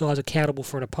make these guys accountable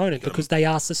for an opponent because they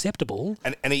are susceptible.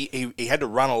 And he had to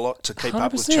run a lot to keep 100%.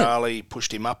 Up with Charlie,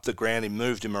 pushed him up the ground, he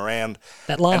moved him around.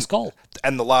 That last goal.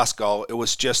 And the last goal, it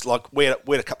was just like, we had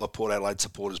a couple of Port Adelaide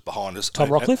supporters behind us. Tom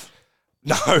Rockcliffe?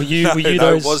 No, were you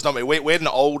it was not me. We had an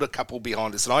older couple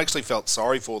behind us, and I actually felt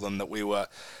sorry for them that we were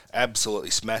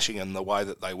absolutely smashing in the way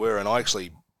that they were, and I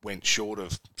actually went short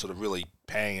of sort of really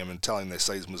paying them and telling their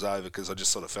season was over because I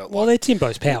just sort of felt they're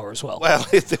Timbo's power as well. Well,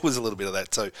 there was a little bit of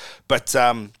that too. But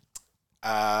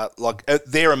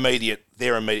their immediate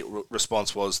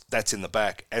response was, that's in the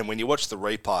back. And when you watch the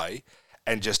replay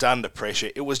and just under pressure,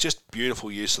 it was just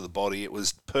beautiful use of the body. It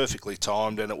was perfectly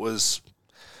timed and it was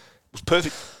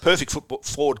perfect football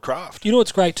forward craft. You know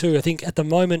what's great too? I think at the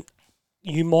moment,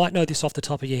 you might know this off the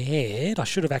top of your head. I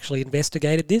should have actually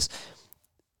investigated this.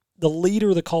 The leader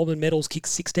of the Coleman medals kicked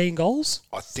 16 goals.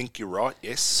 I think you're right,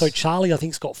 yes. So Charlie, I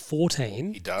think, has got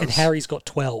 14. He does. And Harry's got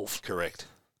 12. Correct.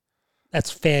 That's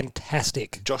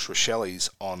fantastic. Joshua Shelley's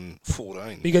on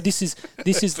 14. Because this is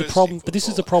the problem. But this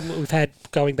is the problem that we've had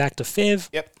going back to Fev,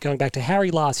 going back to Harry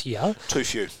last year. Too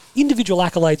few. Individual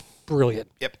accolades,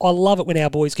 brilliant. Yep. I love it when our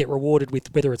boys get rewarded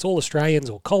with whether it's All Australians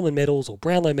or Coleman medals or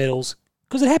Brownlow medals,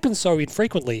 because it happens so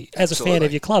infrequently as a fan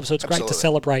of your club. So it's great to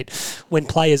celebrate when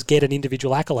players get an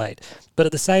individual accolade. But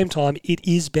at the same time, it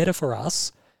is better for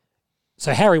us.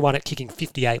 So Harry won it kicking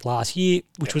 58 last year,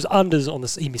 which was unders on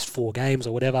he missed 4 games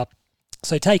or whatever.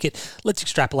 So take it, let's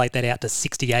extrapolate that out to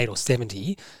 68 or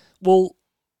 70. Well,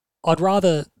 I'd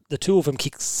rather the two of them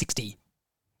kick 60.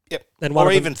 Yep. Than one or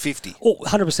of them, even 50. Or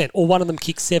 100%. Or one of them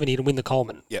kick 70 to win the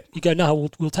Coleman. Yep. You go, no,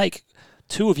 we'll take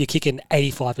two of you kicking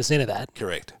 85% of that.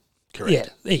 Correct. Yeah,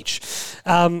 each.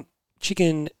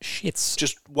 Chicken shits.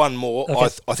 Just one more. Okay.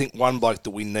 I think one bloke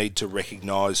that we need to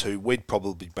recognise who we'd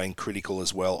probably been critical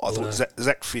as well. I thought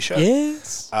Zach Fisher.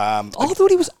 Yes. I thought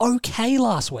he was okay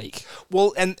last week.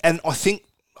 Well, and I think,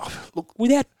 look,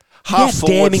 without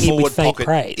damning him with faint pocket.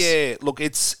 praise. Yeah, look,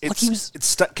 it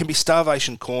can be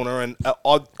starvation corner, and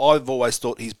I've always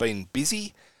thought he's been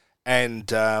busy. And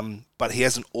but he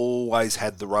hasn't always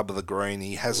had the rub of the green.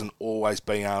 He hasn't always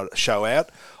been able to show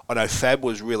out. I know Fab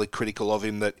was really critical of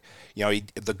him that,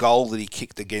 the goal that he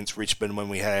kicked against Richmond when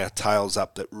we had our tails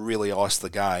up that really iced the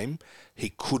game,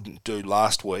 he couldn't do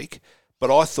last week.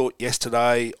 But I thought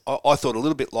yesterday, I thought a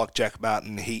little bit like Jack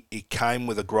Martin, he came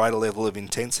with a greater level of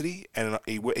intensity, and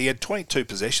he had 22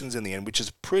 possessions in the end, which is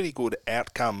a pretty good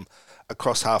outcome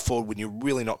across half forward when you're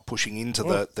really not pushing into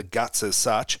the guts as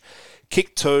such.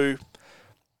 Kick 2,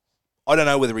 I don't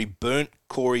know whether he burnt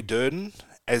Corey Durden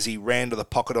as he ran to the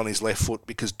pocket on his left foot,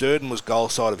 because Durden was goal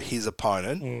side of his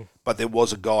opponent, but there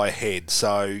was a guy ahead.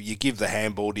 So you give the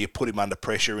handball, do you put him under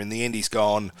pressure? In the end, he's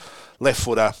gone, left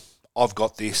footer, I've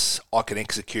got this, I can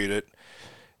execute it.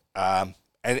 And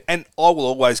I will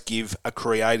always give a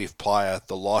creative player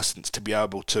the licence to be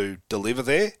able to deliver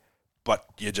there, but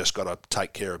you just got to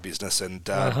take care of business. And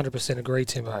I 100% agree,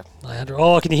 Timbo.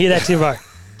 Oh, can you hear that, Timbo?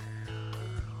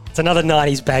 It's another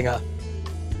 90s banger.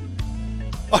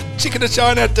 Oh, chicken to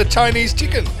China, the Chinese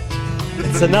chicken.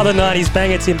 It's another 90s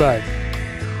banger, Timbo.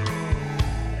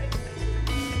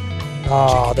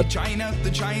 Oh, the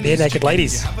bare naked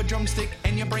ladies.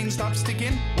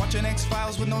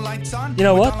 You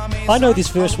know what? I know this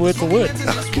verse word for word.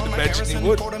 I can imagine you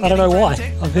would. I don't know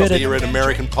why. I've heard it. You're an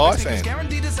American Pie fan.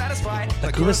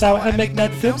 Like, you how I make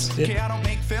that films? Yeah.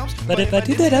 But if I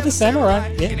did that, have a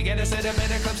samurai. Yeah.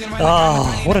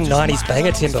 Oh, what a 90s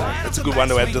banger, Timbo. That's a good one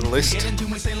to add to the list.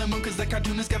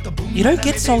 You don't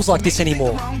get songs like this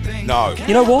anymore. No.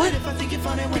 You know why?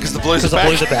 Because the Blues are back.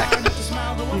 Because the Blues are back.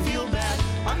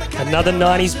 Another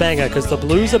 90s banger, because the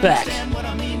Blues are back.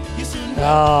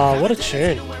 Oh, what a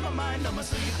tune.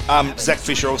 Zach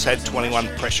Fisher also had 21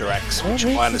 pressure acts, which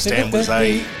I understand was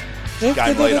a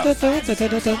game leader.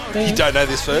 You don't know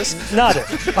this verse? No, I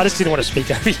don't. I just didn't want to speak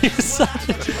over you.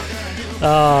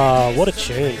 Oh, what a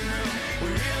tune.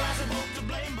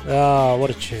 Oh, what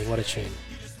a tune, what a tune.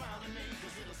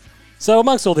 So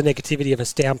amongst all the negativity of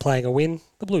us downplaying a win,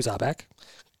 the Blues are back.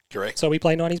 Correct. So we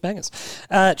play 90s bangers.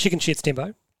 Chicken shits,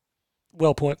 Timbo.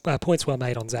 Points well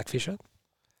made on Zach Fisher.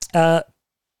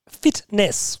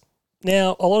 Fitness.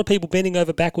 Now, a lot of people bending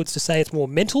over backwards to say it's more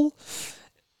mental.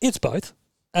 It's both.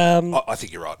 I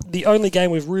think you're right. The only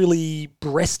game we've really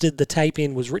breasted the tape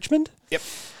in was Richmond. Yep.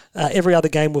 Every other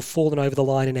game we've fallen over the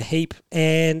line in a heap,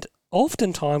 and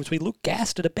oftentimes we look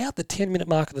gassed at about the 10-minute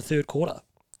mark of the third quarter.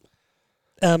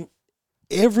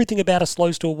 Everything about a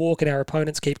slow stall walk, and our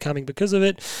opponents keep coming because of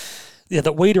it. Yeah,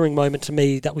 that Wiedering moment to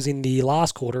me, that was in the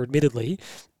last quarter, admittedly,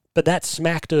 but that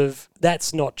smacked of,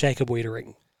 that's not Jacob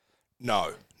Wiedering.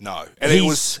 No. And he's it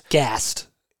was gassed.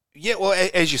 Yeah, well,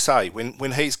 as you say,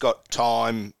 when he's got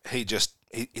time,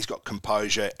 he's got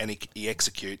composure and he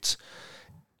executes.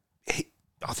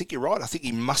 I think you're right. I think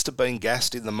he must have been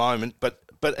gassed in the moment, but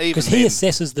even because he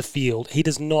assesses the field, he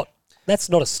does not. That's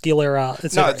not a skill error.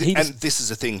 This is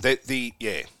the thing.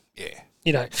 Yeah.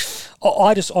 You know,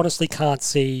 I just honestly can't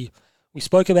see. We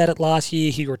spoke about it last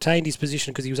year. He retained his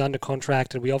position because he was under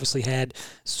contract, and we obviously had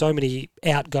so many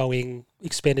outgoing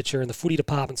expenditure in the footy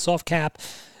department soft cap,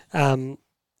 and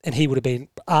he would have been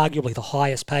arguably the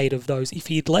highest paid of those if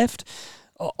he had left.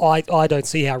 I don't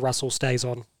see how Russell stays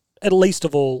on, at least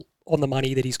of all, on the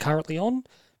money that he's currently on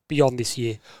beyond this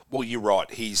year. Well, you're right.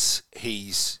 This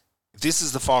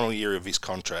is the final year of his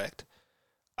contract.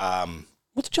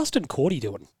 What's Justin Cordy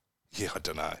doing? Yeah, I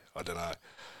don't know.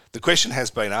 The question has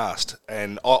been asked,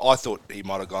 and I thought he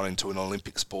might have gone into an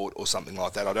Olympic sport or something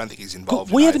like that. I don't think he's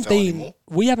involved in AFL anymore.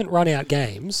 We haven't run out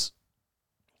games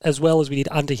as well as we did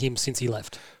under him since he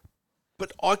left.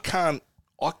 But I can't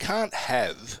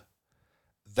have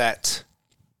that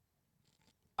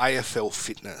AFL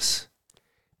fitness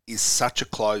is such a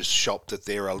closed shop that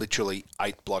there are literally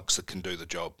 8 blokes that can do the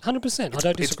job. 100%. I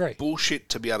don't disagree. It's bullshit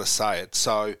to be able to say it.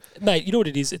 So, mate, you know what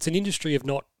it is? It's an industry of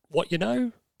not what you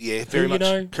know. Yeah, very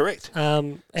much. Correct.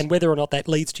 And whether or not that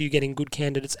leads to you getting good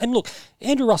candidates. And look,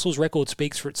 Andrew Russell's record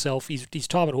speaks for itself. His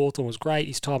time at Hawthorn was great.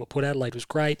 His time at Port Adelaide was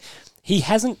great. He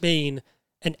hasn't been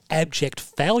an abject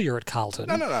failure at Carlton.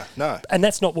 No. And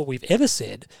that's not what we've ever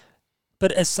said.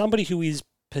 But as somebody who is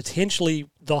potentially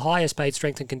the highest paid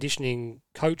strength and conditioning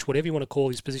coach, whatever you want to call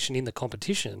his position in the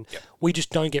competition, we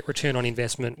just don't get return on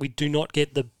investment. We do not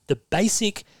get the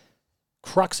basic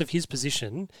crux of his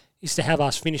position is to have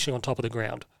us finishing on top of the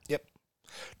ground. Yep.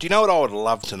 Do you know what I would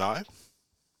love to know?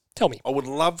 Tell me. I would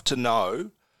love to know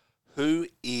who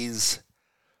is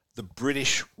the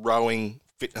British rowing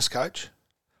fitness coach.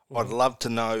 I'd love to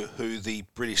know who the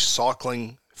British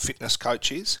cycling fitness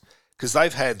coach is, because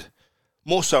they've had,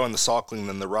 more so in the cycling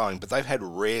than the rowing, but they've had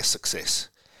rare success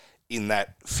in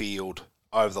that field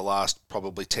over the last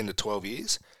probably 10 to 12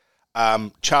 years.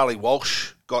 Charlie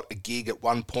Walsh got a gig at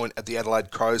one point at the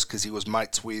Adelaide Crows because he was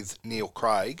mates with Neil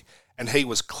Craig, and he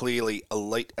was clearly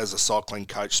elite as a cycling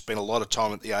coach. Spent a lot of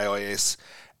time at the AIS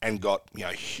and got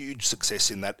huge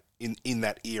success in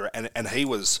that era. And he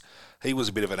was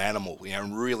a bit of an animal,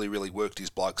 and really worked his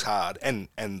blokes hard, and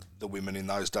the women in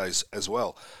those days as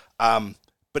well.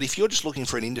 But if you're just looking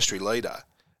for an industry leader,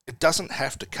 it doesn't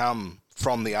have to come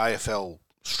from the AFL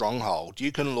stronghold.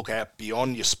 You can look out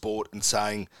beyond your sport and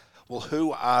saying, well,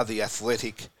 who are the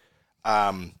athletic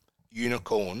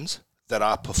unicorns that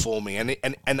are performing?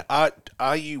 And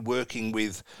are you working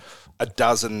with a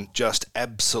dozen just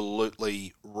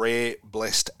absolutely rare,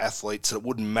 blessed athletes that it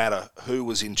wouldn't matter who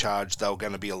was in charge, they were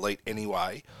going to be elite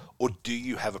anyway? Or do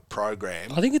you have a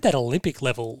program? I think at that Olympic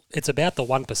level, it's about the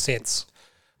 1%.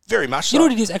 Very much so. You know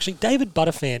what it is? Actually, David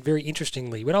Butterfan, very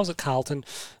interestingly, when I was at Carlton,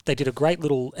 they did a great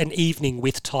little an evening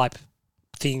with type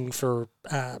thing for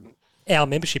our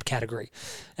membership category.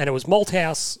 And it was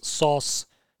Malthouse, Sauce,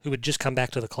 who had just come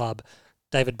back to the club,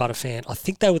 David Butterfan. I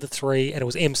think they were the three, and it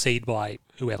was emceed by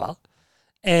whoever.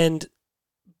 And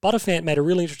Butterfan made a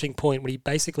really interesting point when he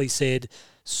basically said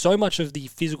so much of the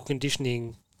physical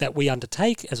conditioning that we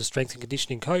undertake as a strength and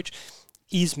conditioning coach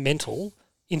is mental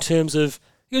in terms of,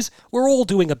 because we're all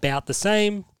doing about the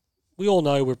same. We all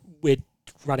know we're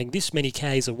running this many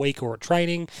Ks a week or at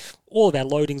training. All of our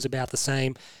loading's about the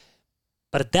same.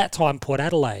 But at that time, Port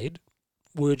Adelaide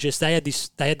they had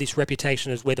this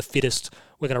reputation as we're the fittest,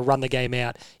 we're going to run the game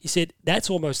out. He said that's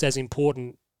almost as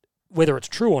important, whether it's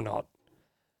true or not,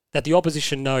 that the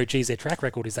opposition know, geez, their track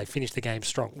record is they finish the game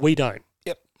strong. We don't.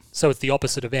 Yep. So it's the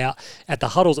opposite of at the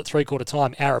huddles at three-quarter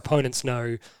time, our opponents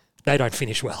know they don't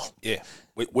finish well. Yeah.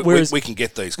 We can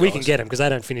get these guys. We can get them because they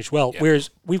don't finish well. Yep. Whereas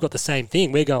we've got the same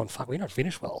thing. We're going, fuck, we don't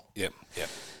finish well. Yep.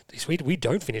 We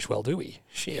don't finish well, do we?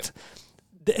 Shit. Yep.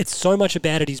 It's so much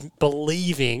about it is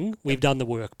believing we've done the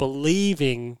work,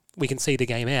 believing we can see the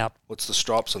game out. What's the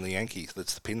stripes on the Yankees?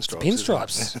 That's the pinstripes.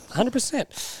 Pinstripes,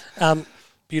 100%.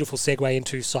 Beautiful segue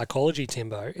into psychology,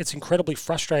 Timbo. It's incredibly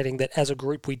frustrating that as a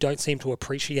group we don't seem to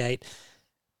appreciate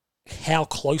how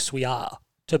close we are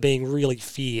to being really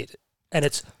feared. And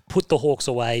it's put the Hawks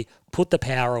away, put the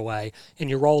power away, and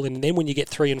you roll in. And then when you get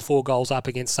 3 and 4 goals up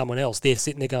against someone else, they're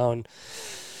sitting there going,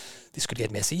 this could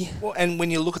get messy. Well, and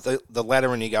when you look at the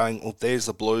ladder and you're going, well, there's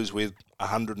the Blues with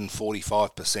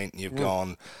 145%, and you've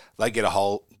gone, they get a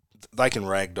hole, they can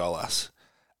ragdoll us.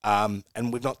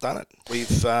 And we've not done it. We've,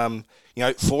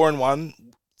 4-1,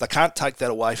 they can't take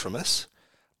that away from us.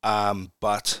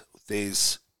 But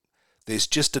there's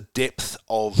just a depth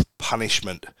of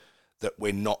punishment that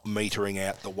we're not metering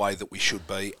out the way that we should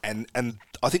be, and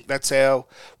I think that's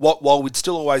while we'd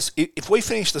still always, if we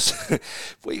finish this,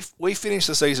 we finish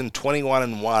the season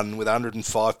 21-1 with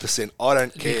 105%, I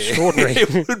don't care. Extraordinary.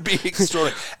 It would be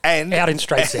extraordinary, and out in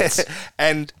straight sets,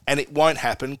 and it won't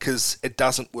happen because it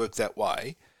doesn't work that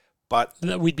way. But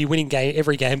we'd be winning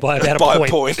every game by about a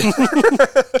point. Can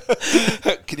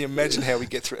you imagine how we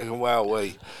get through? Wow,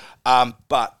 we.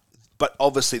 But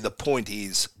obviously the point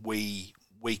is we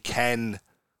can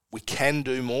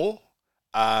do more,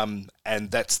 and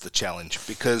that's the challenge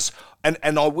because and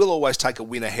I will always take a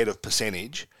win ahead of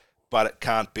percentage, but it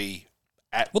can't be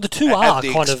at the two at are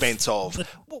the kind expense of.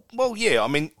 Well, yeah. I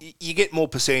mean, you get more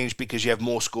percentage because you have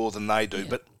more score than they do,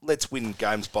 but let's win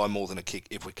games by more than a kick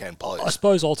if we can, please. I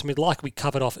suppose ultimately, like we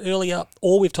covered off earlier,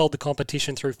 all we've told the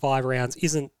competition through 5 rounds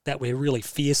isn't that we're really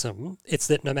fearsome. It's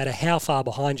that no matter how far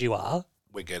behind you are,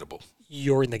 we're gettable.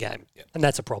 You're in the game, and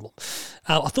that's a problem.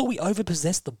 I thought we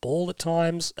overpossessed the ball at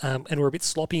times, and we're a bit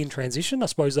sloppy in transition. I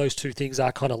suppose those two things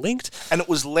are kind of linked. And it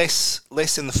was less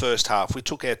in the first half. We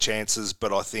took our chances,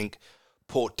 but I think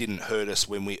Port didn't hurt us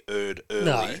when we erred early.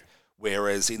 No.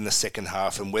 Whereas in the second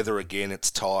half, and whether again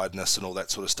it's tiredness and all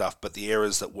that sort of stuff, but the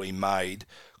errors that we made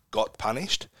got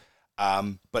punished.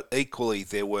 But equally,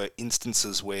 there were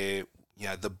instances where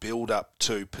the build-up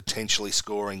to potentially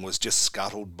scoring was just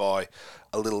scuttled by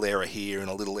a little error here and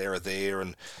a little error there,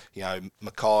 and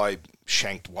Mackay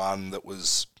shanked one that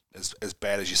was as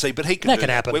bad as you see, but he could that do can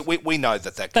that. happen. We know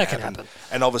that can happen.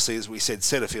 And obviously, as we said,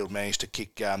 Setterfield managed to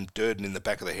kick Durden in the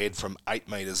back of the head from 8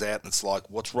 metres out, and it's like,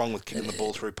 what's wrong with kicking the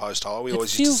ball through post high? We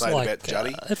always used to say about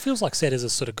Juddy. It feels like Setters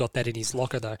has sort of got that in his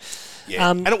locker, though. Yeah,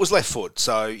 and it was left foot,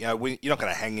 so you're not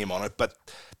going to hang him on it, but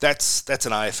that's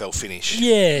an AFL finish.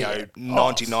 Yeah,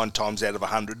 99 times out of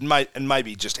 100, and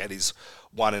maybe just had his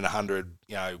 1 in 100,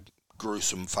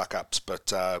 gruesome fuck-ups,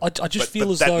 but I just feel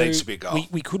but as that though needs to be a goal.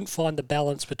 We couldn't find the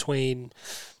balance between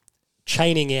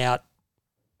chaining out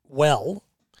well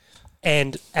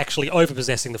and actually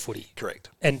overpossessing the footy. Correct.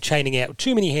 And chaining out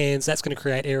too many hands, that's going to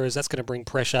create errors, that's going to bring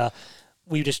pressure.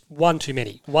 we just one too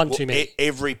many.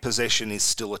 Every possession is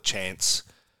still a chance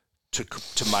to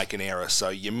make an error. So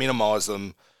you minimise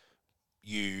them,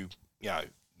 you know,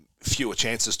 fewer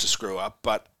chances to screw up.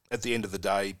 But at the end of the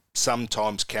day,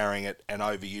 sometimes carrying it and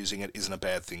overusing it isn't a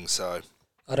bad thing. So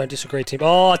I don't disagree, Tim.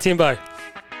 Oh, Timbo.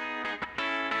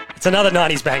 It's another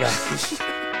 90s banger.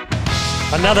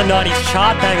 Another 90s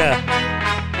chart banger.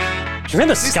 Do you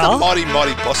remember is this Scar? the Mighty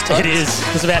Mighty Boss Tones? It is.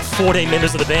 There's about 14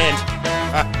 members of the band.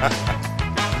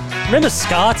 Remember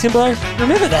Scar, Timbo?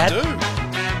 Remember that? I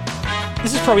do.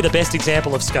 This is probably the best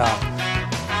example of Scar.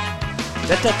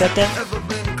 Da, da, da, da.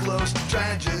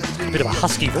 A bit of a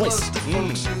husky voice. Is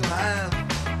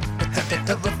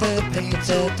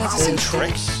this in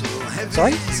Shrek?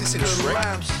 Sorry? Is this in Shrek?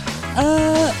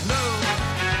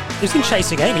 It was in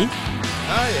Chasing Amy.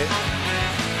 Oh, yeah.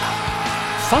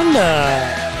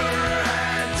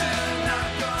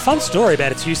 Fun story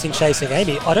about its use in Chasing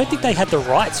Amy. I don't think they had the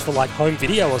rights for like home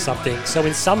video or something. So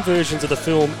in some versions of the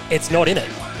film, it's not in it.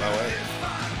 No way.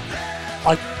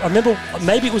 I remember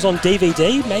maybe it was on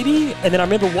DVD, maybe, and then I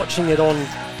remember watching it on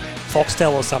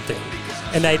Foxtel or something,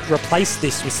 and they'd replaced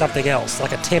this with something else,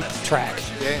 like a temp track.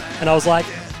 Yeah. And I was like,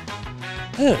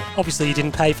 oh, obviously you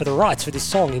didn't pay for the rights for this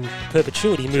song in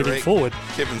perpetuity moving forward.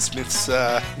 Kevin Smith's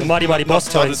The Mighty Mighty Boss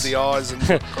dotted Tones. the I's and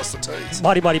crossed the T's.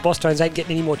 Mighty Mighty Boss Tones ain't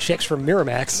getting any more checks from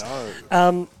Miramax.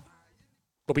 No.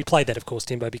 But we played that, of course,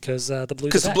 Timbo, because the Blues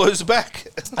Because are the back. Blues are back.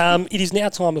 It is now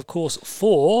time, of course,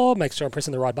 for... Make sure I'm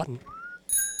pressing the right button.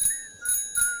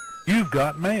 You've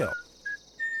got mail.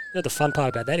 You know, the fun part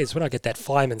about that is when I get that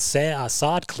Fireman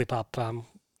Sard clip up,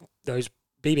 those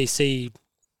BBC...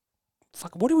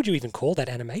 Fuck, what would you even call that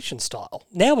animation style?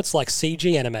 Now it's like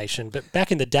CG animation, but back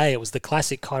in the day it was the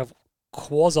classic kind of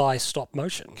quasi-stop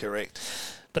motion. Correct.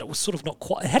 But it was sort of not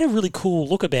quite... It had a really cool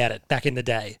look about it back in the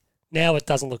day. Now it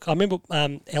doesn't look... I remember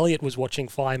Elliot was watching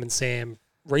Fireman Sam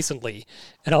recently,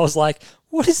 and I was like,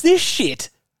 what is this shit?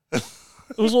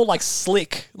 It was all like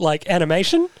slick, like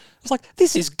animation. I was like,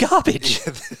 this is garbage.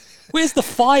 Where's the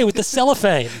fire with the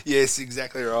cellophane? Yes,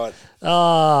 exactly right.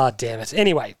 Ah, damn it.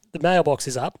 Anyway, the mailbox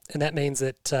is up, and that means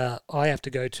that I have to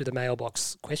go to the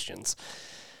mailbox questions.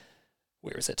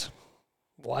 Where is it?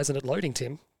 Why isn't it loading,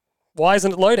 Tim? Why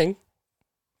isn't it loading?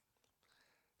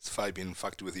 It's Fabian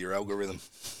fucked with your algorithm.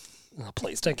 Oh,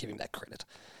 please, don't give him that credit.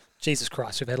 Jesus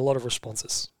Christ, we've had a lot of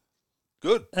responses.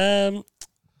 Good.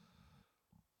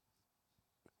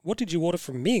 What did you order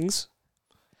from Ming's?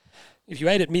 If you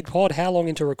ate at mid-pod, how long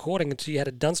into recording until you had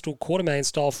a Dunstall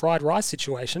Quartermain-style fried rice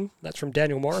situation? That's from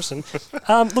Daniel Morrison.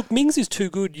 Look, Ming's is too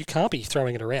good. You can't be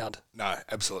throwing it around. No,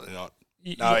 absolutely not.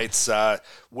 It's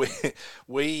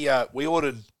we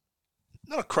ordered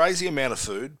not a crazy amount of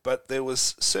food, but there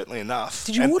was certainly enough.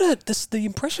 Did you order this? The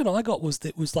impression I got was that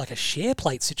it was like a share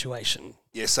plate situation.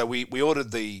 Yeah, so we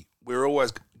ordered we were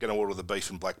always going to order the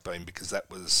beef and black bean because that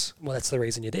was... Well, that's the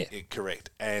reason you're there. Yeah, correct.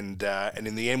 And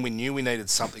in the end, we knew we needed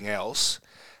something else,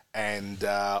 and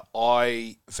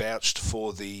I vouched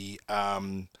for the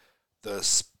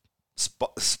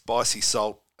spicy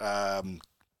salt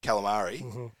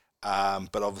calamari,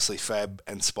 but obviously Fab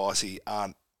and Spicy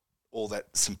aren't all that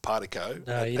simpatico.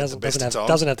 No, he doesn't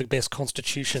have the best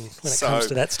constitution when it comes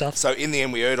to that stuff. So in the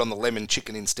end, we erred on the lemon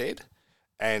chicken instead.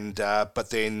 And but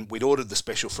then we'd ordered the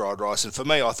special fried rice, and for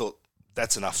me, I thought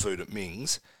that's enough food at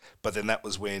Ming's. But then that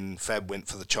was when Fab went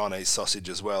for the Chinese sausage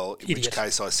as well. In which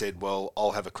case, I said, "Well,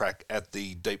 I'll have a crack at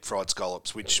the deep fried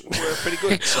scallops, which were pretty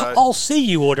good." So I'll see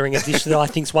you ordering a dish that I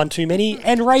think's one too many,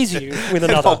 and raise you with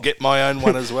another. I'll get my own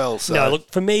one as well. So. No,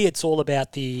 look, for me, it's all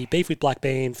about the beef with black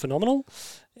bean, phenomenal.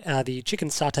 The chicken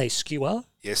satay skewer,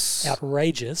 yes,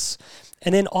 outrageous.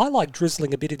 And then I like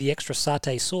drizzling a bit of the extra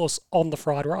satay sauce on the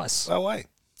fried rice. No way.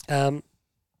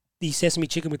 The sesame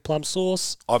chicken with plum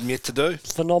sauce. I'm yet to do.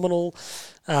 Phenomenal.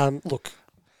 Look,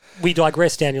 we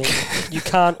digress, Daniel. You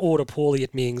can't order poorly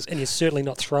at Ming's, and you're certainly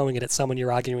not throwing it at someone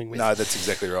you're arguing with. No, that's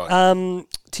exactly right.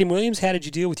 Tim Williams, how did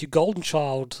you deal with your golden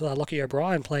child, Lockie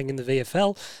O'Brien, playing in the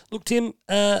VFL? Look, Tim,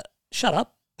 shut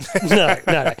up.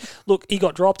 No. Look, he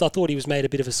got dropped. I thought he was made a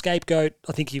bit of a scapegoat.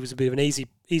 I think he was a bit of an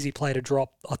easy play to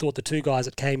drop. I thought the two guys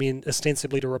that came in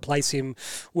ostensibly to replace him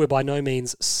were by no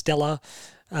means stellar.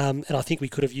 And I think we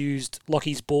could have used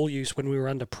Lockie's ball use when we were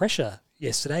under pressure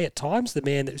yesterday at times, the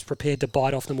man that was prepared to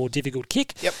bite off the more difficult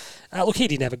kick. Yep. Look, he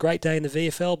didn't have a great day in the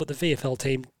VFL, but the VFL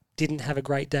team didn't have a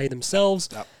great day themselves.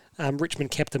 Nope. Richmond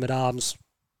kept them at arm's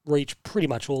reach pretty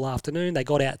much all afternoon. They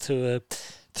got out to a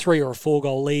 3 or a 4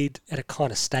 goal lead, and it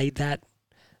kind of stayed that.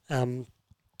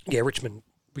 Richmond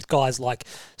with guys like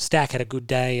Stack had a good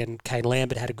day and Kane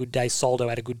Lambert had a good day, Soldo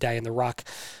had a good day in the ruck.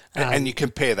 And you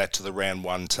compare that to the round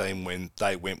one team when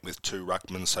they went with 2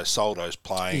 ruckmen, so Soldo's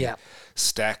playing. Yeah.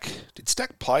 Stack, did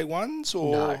Stack play ones?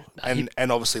 Or No.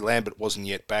 And obviously Lambert wasn't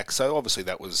yet back, so obviously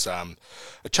that was a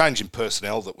change in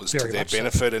personnel that was to Very their much so.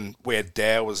 benefit, and where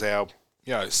Dow was our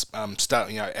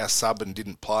our sub and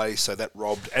didn't play, so that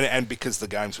robbed, and because the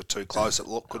games were too close, it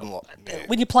couldn't look. Yeah.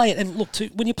 When you play it, and look,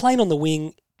 when you're playing on the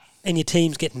wing and your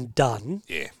team's getting done,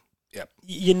 Yeah. Yep.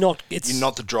 you're not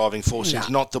the driving force. Nah. He's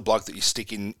not the bloke that you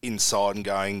stick inside and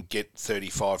going get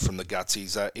 35 from the guts.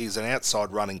 He's an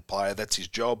outside running player. That's his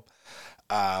job.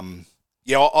 I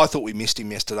thought we missed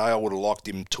him yesterday. I would have liked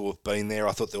him to have been there.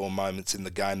 I thought there were moments in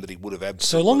the game that he would have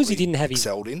absolutely so long as he didn't have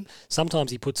excelled in.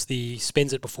 Sometimes he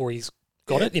spends it before he's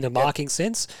got it in a marking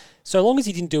sense. So long as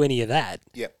he didn't do any of that,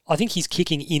 I think his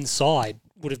kicking inside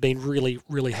would have been really,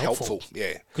 really helpful.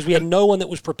 Yeah. Because we had no one that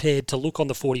was prepared to look on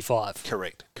the 45.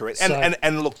 Correct. So,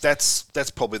 And look, that's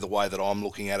probably the way that I'm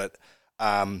looking at it.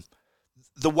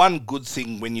 The one good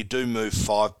thing when you do move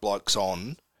 5 blokes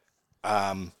on,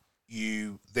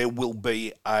 there will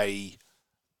be a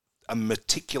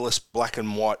meticulous black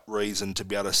and white reason to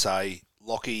be able to say,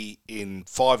 Lockie, in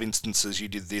 5 instances you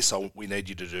did this, we need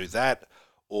you to do that.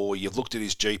 Or you've looked at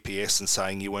his GPS and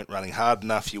saying you weren't running hard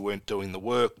enough, you weren't doing the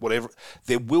work, whatever.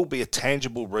 There will be a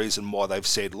tangible reason why they've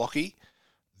said, Lockie,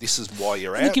 this is why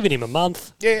you're out. They've given him a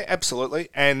month. Yeah, absolutely.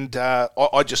 And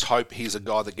I just hope he's a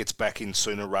guy that gets back in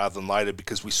sooner rather than later,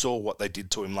 because we saw what they did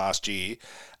to him last year,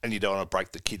 and you don't want to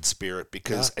break the kid's spirit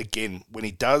because, again, when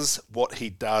he does what he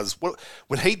does,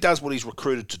 when he does what he's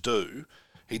recruited to do,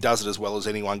 he does it as well as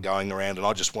anyone going around, and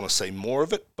I just want to see more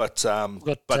of it. But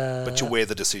you wear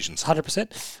the decisions.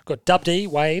 100%. Got Dub D,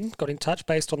 Wayne, got in touch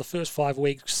based on the first 5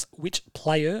 weeks. Which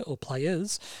player or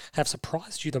players have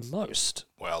surprised you the most?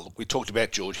 Well, we talked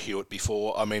about George Hewitt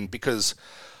before. I mean, because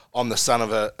I'm the son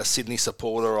of a Sydney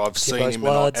supporter, I've seen him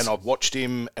and I've watched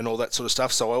him and all that sort of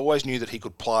stuff, so I always knew that he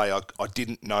could play. I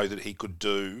didn't know that he could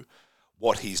do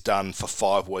what he's done for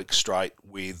 5 weeks straight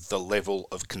with the level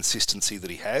of consistency that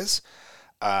he has.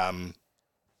 To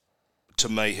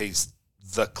me, he's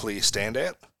the clear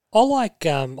standout.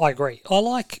 I agree. I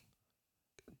like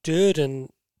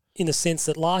Durden in the sense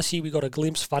that last year we got a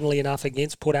glimpse, funnily enough,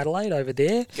 against Port Adelaide over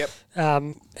there. Yep.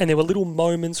 And there were little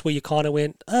moments where you kind of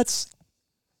went, that's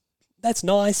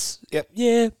nice. Yep.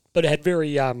 Yeah. But it had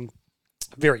very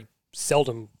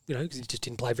seldom, because he just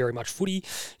didn't play very much footy.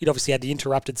 He'd obviously had the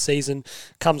interrupted season,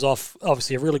 comes off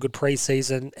obviously a really good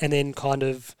pre-season, and then kind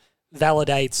of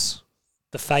validates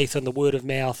the faith and the word of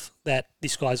mouth that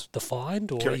this guy's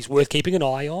defined, or Correct. he's worth keeping an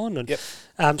eye on. And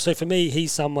Yep. So for me,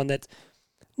 he's someone that's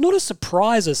not a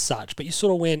surprise as such, but you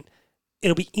sort of went,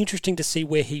 it'll be interesting to see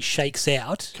where he shakes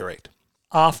out. Correct.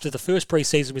 After the first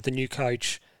pre-season with the new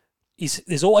coach.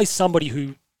 There's always somebody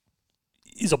who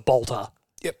is a bolter.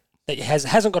 Yep. That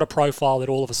hasn't got a profile that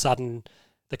all of a sudden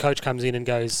the coach comes in and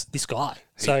goes, this guy.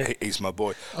 So he's my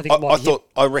boy.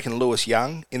 I reckon Lewis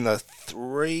Young, in the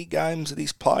 3 games that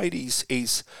he's played,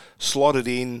 he's slotted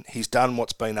in. He's done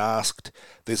what's been asked.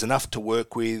 There's enough to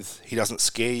work with. He doesn't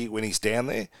scare you when he's down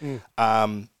there.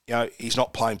 He's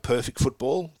not playing perfect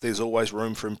football. There's always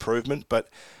room for improvement. But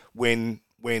when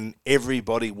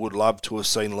everybody would love to have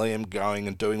seen Liam going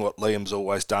and doing what Liam's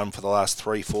always done for the last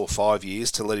 3, 4, 5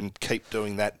 years, to let him keep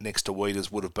doing that next to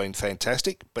Weeders would have been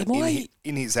fantastic. But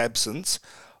in his absence,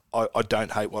 I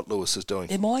don't hate what Lewis is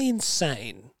doing. Am I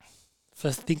insane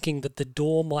for thinking that the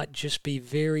door might just be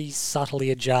very subtly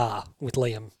ajar with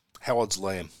Liam? How old's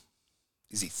Liam?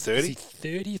 Is he 30? Is he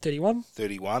 30, 31?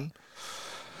 31.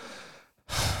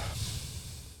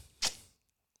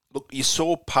 Look, you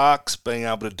saw Parks being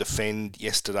able to defend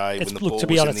yesterday when the ball was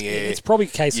in the air. It's probably a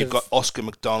case You've got Oscar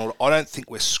McDonald. I don't think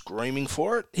we're screaming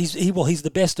for it. He's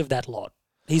the best of that lot.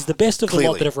 He's the best of the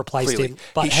lot that have replaced him.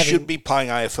 But he should be playing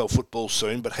AFL football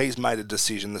soon, but he's made a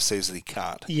decision that says that he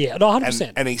can't. Yeah, no,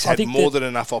 100%. And he's had more than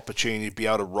enough opportunity to be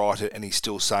able to write it, and he's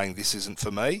still saying this isn't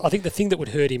for me. I think the thing that would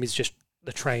hurt him is just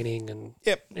the training and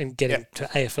getting to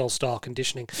AFL-style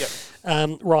conditioning.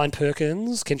 Yep. Ryan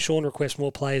Perkins, can Sean request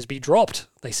more players be dropped?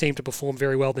 They seem to perform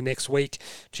very well the next week.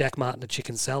 Jack Martin, a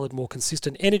chicken salad, more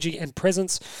consistent energy and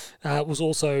presence. Fish was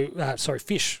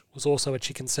also a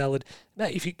chicken salad. Now,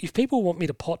 if people want me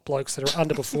to pot blokes that are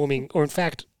underperforming, or in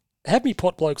fact, have me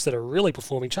pot blokes that are really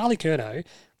performing, Charlie Curnow,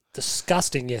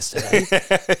 disgusting yesterday.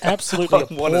 Absolutely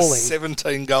appalling. What a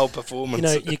 17-goal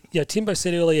performance. Timbo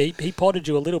said earlier he potted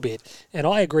you a little bit, and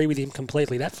I agree with him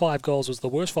completely. That 5 goals was the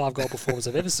worst 5-goal performance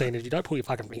I've ever seen. If you don't pull your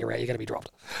fucking finger out, you're going to be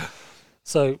dropped.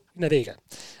 So, there you go.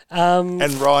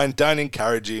 And Ryan, don't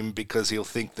encourage him because he'll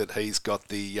think that he's got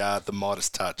the Midas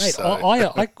touch. Mate, so.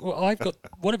 I've got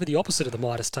whatever the opposite of the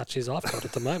Midas touch is I've got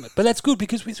at the moment. But that's good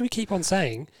because as we keep on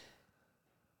saying,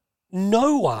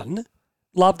 no one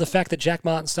loved the fact that Jack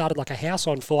Martin started like a house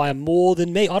on fire more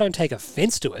than me. I don't take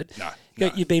offence to it. No.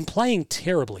 You've been playing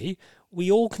terribly. We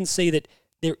all can see that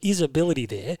there is ability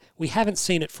there. We haven't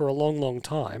seen it for a long, long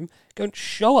time. Go and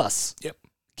show us. Yep.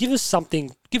 Give us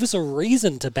something. Give us a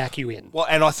reason to back you in. Well,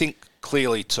 and I think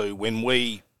clearly too, when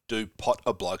we do pot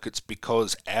a bloke, it's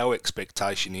because our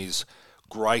expectation is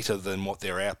greater than what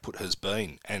their output has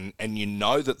been. And you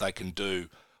know that they can do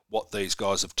what these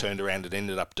guys have turned around and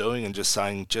ended up doing, and just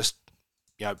saying,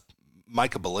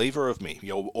 make a believer of me,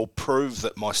 or prove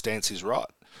that my stance is right.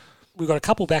 We've got a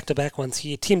couple back-to-back ones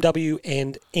here. Tim W.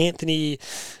 and Anthony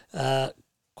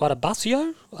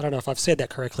Guadabasio. I don't know if I've said that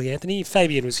correctly, Anthony. If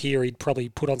Fabian was here, he'd probably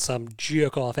put on some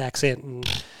jerk-off accent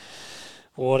and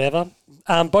whatever.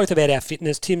 Both about our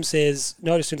fitness. Tim says,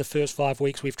 noticed in the first 5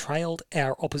 weeks we've trailed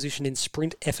our opposition in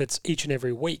sprint efforts each and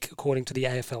every week, according to the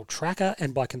AFL tracker,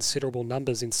 and by considerable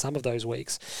numbers in some of those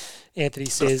weeks. Anthony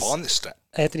says, find this stat.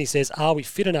 Anthony says, are we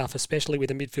fit enough, especially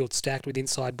with a midfield stacked with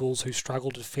inside bulls who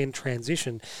struggle to defend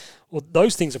transition? Well,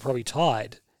 those things are probably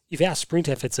tied. If our sprint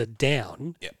efforts are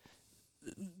down, yep.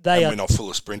 We're not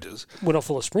full of sprinters. We're not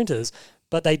full of sprinters,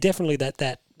 but they definitely,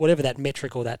 that whatever that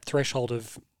metric or that threshold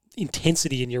of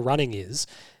intensity in your running is,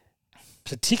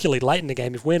 particularly late in the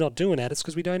game, if we're not doing that, it's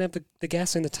because we don't have the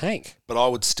gas in the tank. But I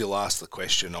would still ask the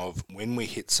question of, when we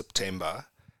hit September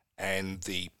and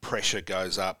the pressure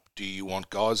goes up, do you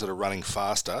want guys that are running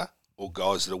faster or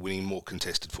guys that are winning more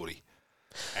contested footy?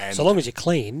 And so long as you're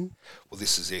clean. Well,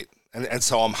 this is it. And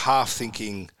so I'm half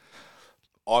thinking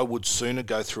I would sooner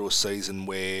go through a season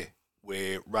where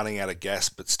we're running out of gas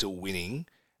but still winning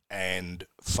and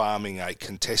farming a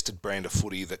contested brand of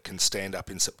footy that can stand up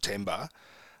in September.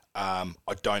 I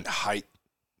don't hate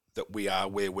that we are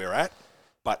where we're at,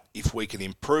 but if we can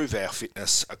improve our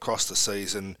fitness across the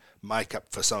season, make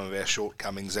up for some of our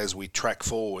shortcomings as we track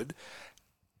forward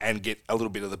and get a little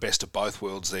bit of the best of both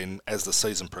worlds, then as the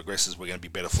season progresses, we're going to be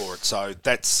better for it. So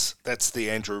that's the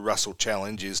Andrew Russell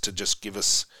challenge, is to just give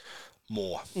us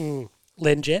more.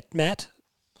 Lenjet, Matt,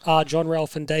 are John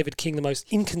Ralph and David King the most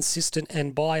inconsistent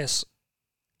and biased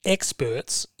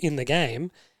experts in the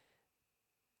game?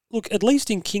 Look, at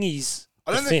least in Kingy's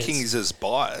I don't think Kingy's as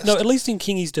biased. No, at least in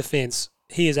Kingy's defence,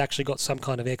 he has actually got some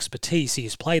kind of expertise. He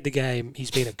has played the game,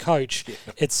 he's been a coach,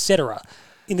 etc.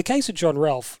 In the case of John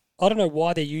Ralph, I don't know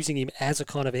why they're using him as a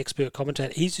kind of expert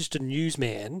commentator. He's just a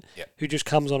newsman who just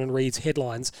comes on and reads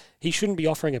headlines. He shouldn't be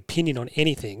offering opinion on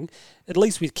anything. At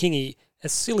least with Kingy,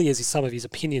 as silly as some of his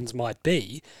opinions might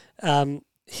be,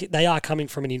 they are coming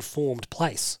from an informed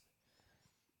place.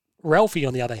 Ralphie,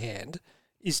 on the other hand,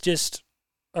 is just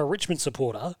a Richmond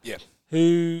supporter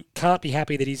who can't be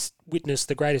happy that he's witnessed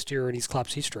the greatest era in his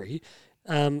club's history,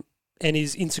 and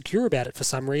is insecure about it for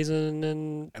some reason,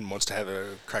 and wants to have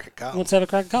a crack at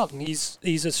Carlton. He's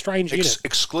a strange unit.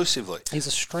 Exclusively. He's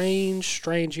a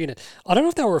strange unit. I don't know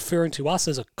if they were referring to us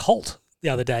as a cult the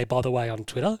other day, by the way, on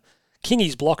Twitter.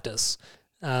 Kingy's blocked us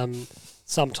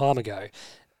some time ago,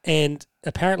 and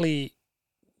apparently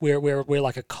we're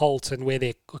like a cult and we're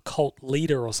their cult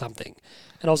leader or something.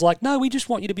 And I was like, no, we just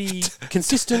want you to be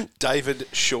consistent. David,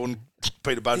 Sean,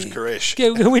 Peter Budge, Koresh.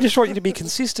 Yeah, we just want you to be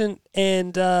consistent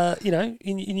and,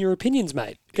 in your opinions,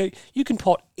 mate. You can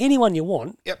pot anyone you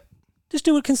want. Yep. Just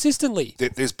do it consistently.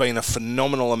 There's been a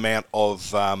phenomenal amount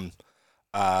of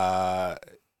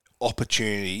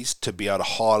opportunities to be able to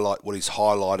highlight what he's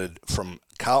highlighted from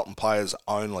Carlton players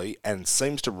only, and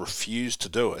seems to refuse to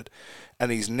do it.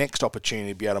 And his next opportunity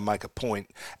to be able to make a point.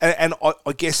 And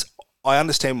I guess I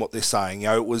understand what they're saying.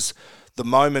 It was the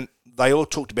moment they all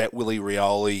talked about Willie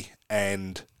Rioli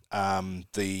and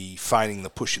the feigning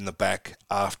the push in the back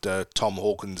after Tom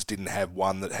Hawkins didn't have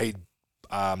one that he'd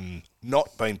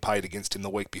not been paid against him the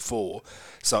week before.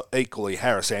 So equally,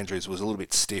 Harris Andrews was a little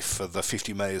bit stiff for the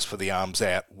 50 metres for the arms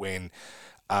out when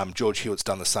George Hewitt's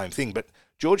done the same thing. But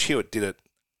George Hewitt did it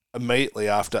immediately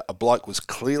after a bloke was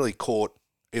clearly caught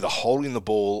either holding the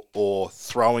ball or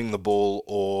throwing the ball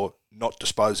or not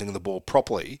disposing of the ball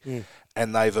properly,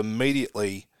 and they've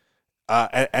immediately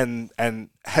and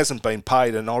hasn't been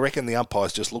paid. And I reckon the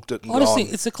umpires just looked at it and honestly,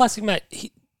 it's a classic, mate.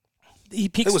 He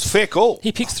picks. It was a fair call.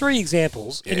 He picks 3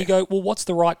 examples, and you go, well, what's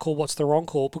the right call? What's the wrong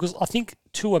call? Because I think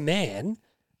to a man,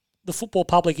 the football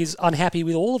public is unhappy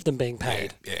with all of them being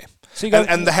paid. Yeah. So you go,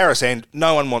 and the Harris end,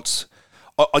 no one wants.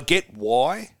 I get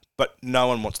why. But no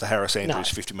one wants the Harris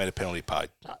Andrews 50-metre penalty paid.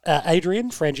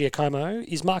 Adrian Frangiacomo,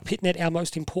 is Mark Pitnet our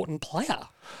most important player?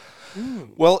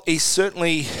 Well, he's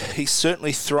certainly.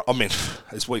 I mean,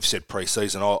 as we've said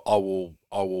pre-season, I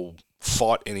will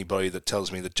fight anybody that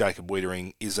tells me that Jacob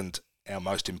Wiedering isn't our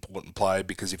most important player,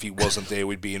 because if he wasn't there,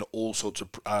 we'd be in all sorts of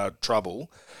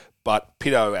trouble. But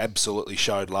Pitto absolutely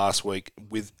showed last week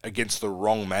against the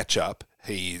wrong matchup.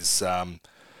 He's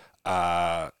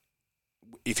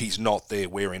if he's not there,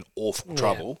 we're in awful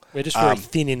trouble. We're just very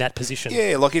thin in that position.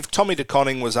 Yeah, like if Tommy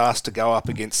DeConning was asked to go up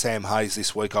against Sam Hayes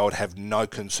this week, I would have no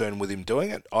concern with him doing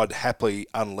it. I'd happily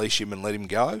unleash him and let him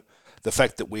go. The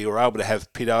fact that we were able to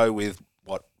have Pitto with,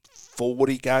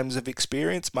 40 games of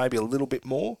experience, maybe a little bit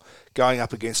more, going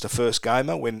up against a first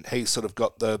gamer when he's sort of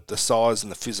got the size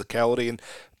and the physicality and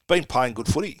been playing good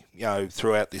footy,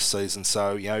 throughout this season.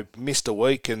 So, missed a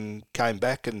week and came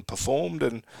back and performed.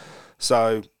 And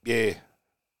so, yeah.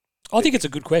 I think it's a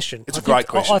good question. It's a great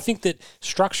question. I think that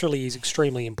structurally is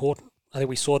extremely important. I think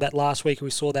we saw that last week. We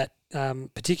saw that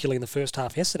particularly in the first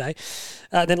half yesterday.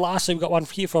 Then lastly, we've got one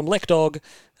here from Leckdog.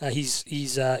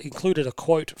 He's included a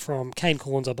quote from Kane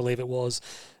Corns, I believe it was,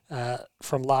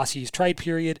 from last year's trade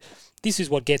period. This is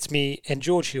what gets me, and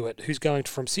George Hewitt, who's going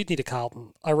from Sydney to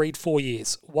Carlton. I read 4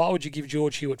 years. Why would you give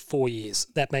George Hewitt 4 years?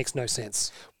 That makes no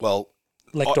sense. Well,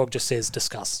 Leckdog just says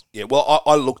discuss. Yeah, well,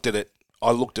 I looked at it.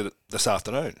 I looked at it this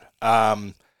afternoon.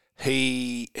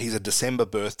 He's a December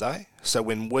birthday, so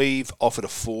when we've offered a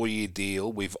 4-year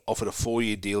deal, we've offered a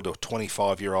 4-year deal to a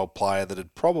 25-year-old player that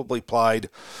had probably played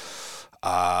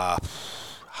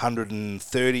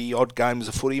 130 odd games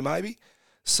of footy, maybe.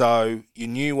 So you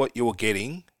knew what you were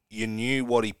getting. You knew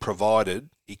what he provided.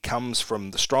 He comes from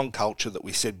the strong culture that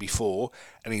we said before,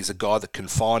 and he's a guy that can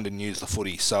find and use the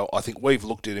footy. So I think we've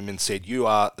looked at him and said, you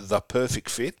are the perfect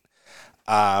fit.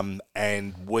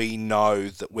 And we know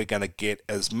that we're going to get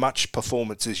as much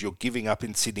performance as you're giving up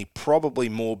in Sydney, probably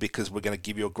more, because we're going to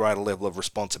give you a greater level of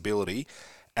responsibility.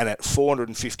 And at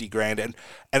 $450,000,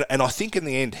 and I think in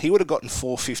the end he would have gotten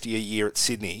 $450 a year at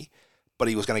Sydney, but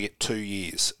he was going to get 2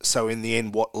 years. So in the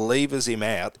end, what levers him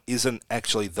out isn't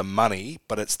actually the money,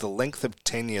 but it's the length of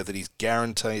tenure that he's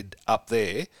guaranteed up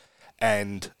there,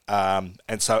 and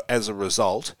so as a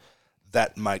result,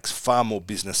 that makes far more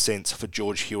business sense for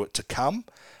George Hewitt to come.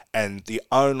 And the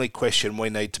only question we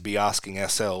need to be asking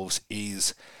ourselves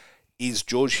is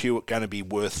George Hewitt going to be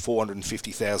worth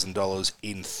 $450,000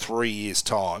 in 3 years'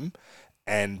 time?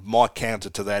 And my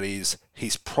counter to that is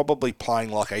he's probably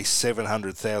playing like a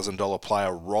 $700,000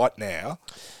 player right now.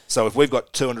 So if we've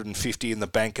got 250 in the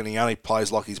bank and he only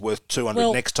plays like he's worth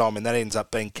 200 next time, and that ends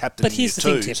up being captain in year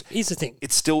twos, here's the thing.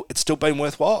 It's still been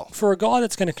worthwhile for a guy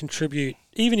that's going to contribute,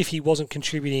 even if he wasn't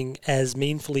contributing as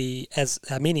meaningfully as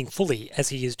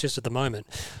he is just at the moment.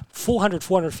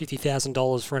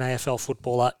 $450,000 for an AFL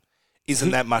footballer.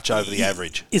 Isn't that much over the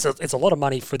average? It's a lot of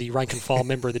money for the rank and file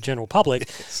member of the general public,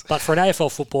 yes. But for an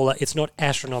AFL footballer, it's not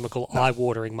astronomical,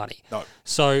 eye-watering money. No.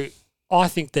 So I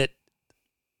think that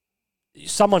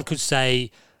someone could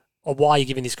say, "Oh, why are you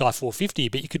giving this guy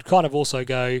 $450?" But you could kind of also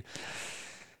go,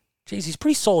 "Geez, he's a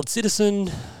pretty solid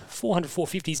citizen.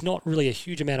 $450 is not really a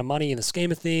huge amount of money in the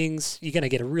scheme of things. You're going to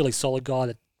get a really solid guy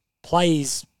that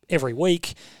plays every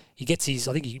week." He gets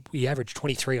I think he averaged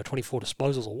 23 or 24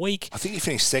 disposals a week. I think he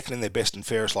finished second in their best and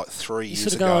fairest like 3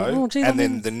 years ago.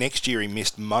 Then the next year he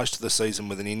missed most of the season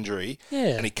with an injury. Yeah.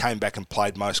 And he came back and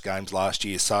played most games last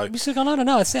year. So you're sort of going, I don't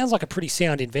know, it sounds like a pretty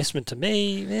sound investment to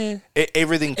me. Yeah.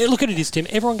 Everything. Look at it is, Tim.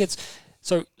 Everyone gets...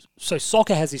 So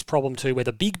soccer has this problem too, where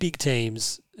the big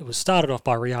teams, it was started off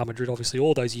by Real Madrid, obviously,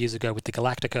 all those years ago with the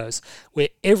Galacticos, where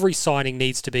every signing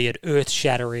needs to be an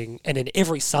earth-shattering, and then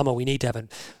every summer we need to have an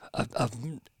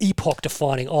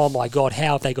epoch-defining, oh my God,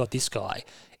 how have they got this guy?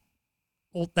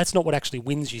 Well, that's not what actually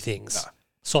wins you things. No.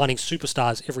 Signing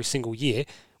superstars every single year.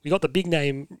 We got the big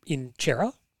name in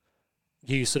Chera.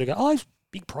 You sort of go, oh, he's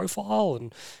big profile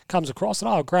and comes across, and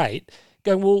oh, great.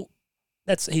 Going, well,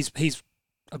 he's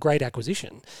a great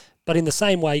acquisition. But in the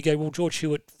same way, you go, well, George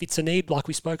Hewitt fits a need like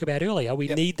we spoke about earlier. We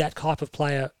need that type of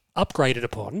player upgraded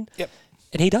upon. Yep.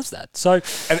 And he does that. So,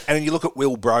 and you look at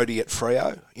Will Brodie at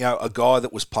Freo, a guy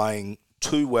that was playing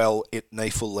too well at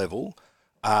NEFL level,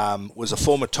 was a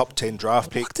former top 10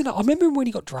 draft pick. I remember when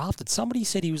he got drafted, somebody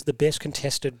said he was the best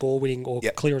contested ball-winning or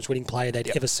clearance-winning player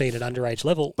they'd ever seen at underage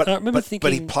level. But I remember thinking...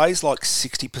 But he plays like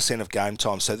 60% of game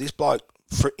time. So this bloke,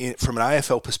 from an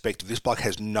AFL perspective, this bloke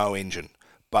has no engine.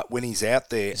 But when he's out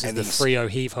there, this is the Freo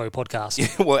Heave-Ho podcast.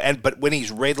 Yeah, well, but when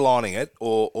he's redlining it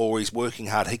or he's working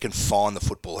hard, he can find the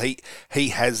football. He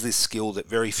has this skill that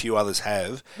very few others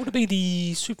have. Would it be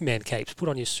the Superman capes? Put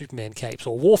on your Superman capes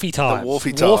or Wharfie time. The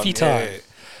Wharfie time. Yeah.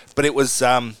 But it was.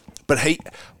 But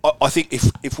I think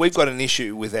if we've got an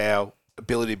issue with our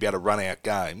ability to be able to run out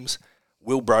games,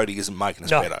 Will Brodie isn't making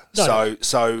us No, better. no.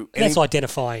 So That's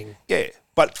identifying. yeah,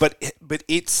 but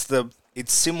it's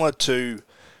similar to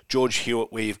George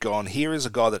Hewitt, where you've gone, here is a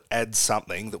guy that adds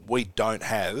something that we don't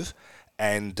have,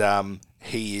 and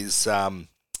he is and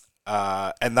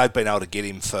they've been able to get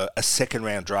him for a second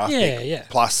round draft pick,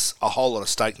 plus a whole lot of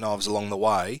steak knives along the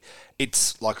way.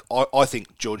 It's like I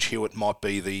think George Hewitt might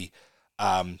be the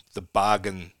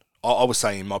bargain. I was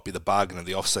saying he might be the bargain of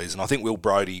the off season. I think Will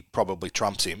Brodie probably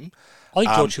trumps him. I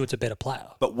think George Hewitt's a better player.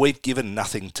 But we've given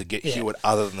nothing to get Hewitt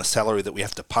other than the salary that we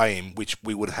have to pay him, which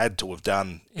we would have had to have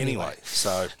done anyway.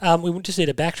 So we just need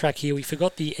to backtrack here. We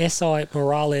forgot the S.I.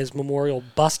 Morales Memorial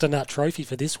Buster Nut Trophy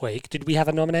for this week. Did we have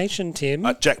a nomination, Tim?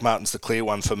 Jack Martin's the clear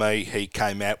one for me. He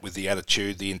came out with the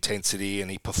attitude, the intensity, and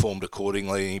he performed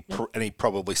accordingly, and he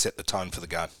probably set the tone for the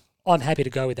game. I'm happy to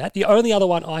go with that. The only other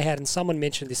one I had, and someone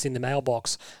mentioned this in the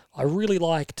mailbox, I really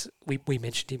liked, we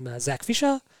mentioned him, Zach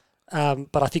Fisher,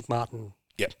 but I think Martin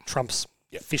trumps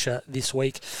Fisher this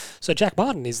week. So Jack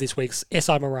Martin is this week's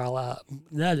S.I. Morales.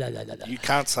 You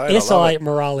can't say it. S.I.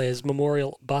 Morales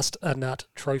Memorial Bust a Nut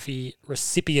Trophy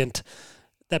recipient.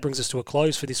 That brings us to a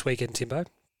close for this weekend, Timbo.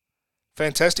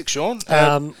 Fantastic, Sean.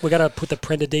 We're going to put the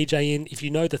Prender DJ in. If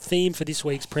you know the theme for this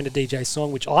week's Prender DJ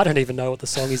song, which I don't even know what the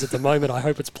song is at the moment, I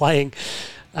hope it's playing.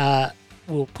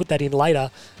 We'll put that in later.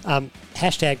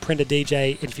 Hashtag Prender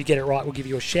DJ, and if you get it right, we'll give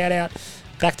you a shout out.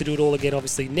 Back to do it all again,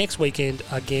 obviously, next weekend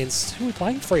against, who are we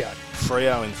playing? Freo.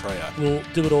 Freo in Freo. We'll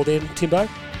do it all then. Timbo?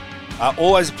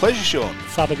 Always a pleasure, Sean.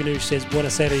 Faber Ganoush says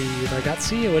buonasera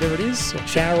ragazzi, or whatever it is, or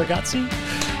ciao ragazzi.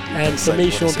 And for me,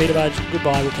 Sean Peterbudge,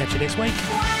 goodbye. We'll catch you next week.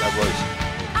 No worries.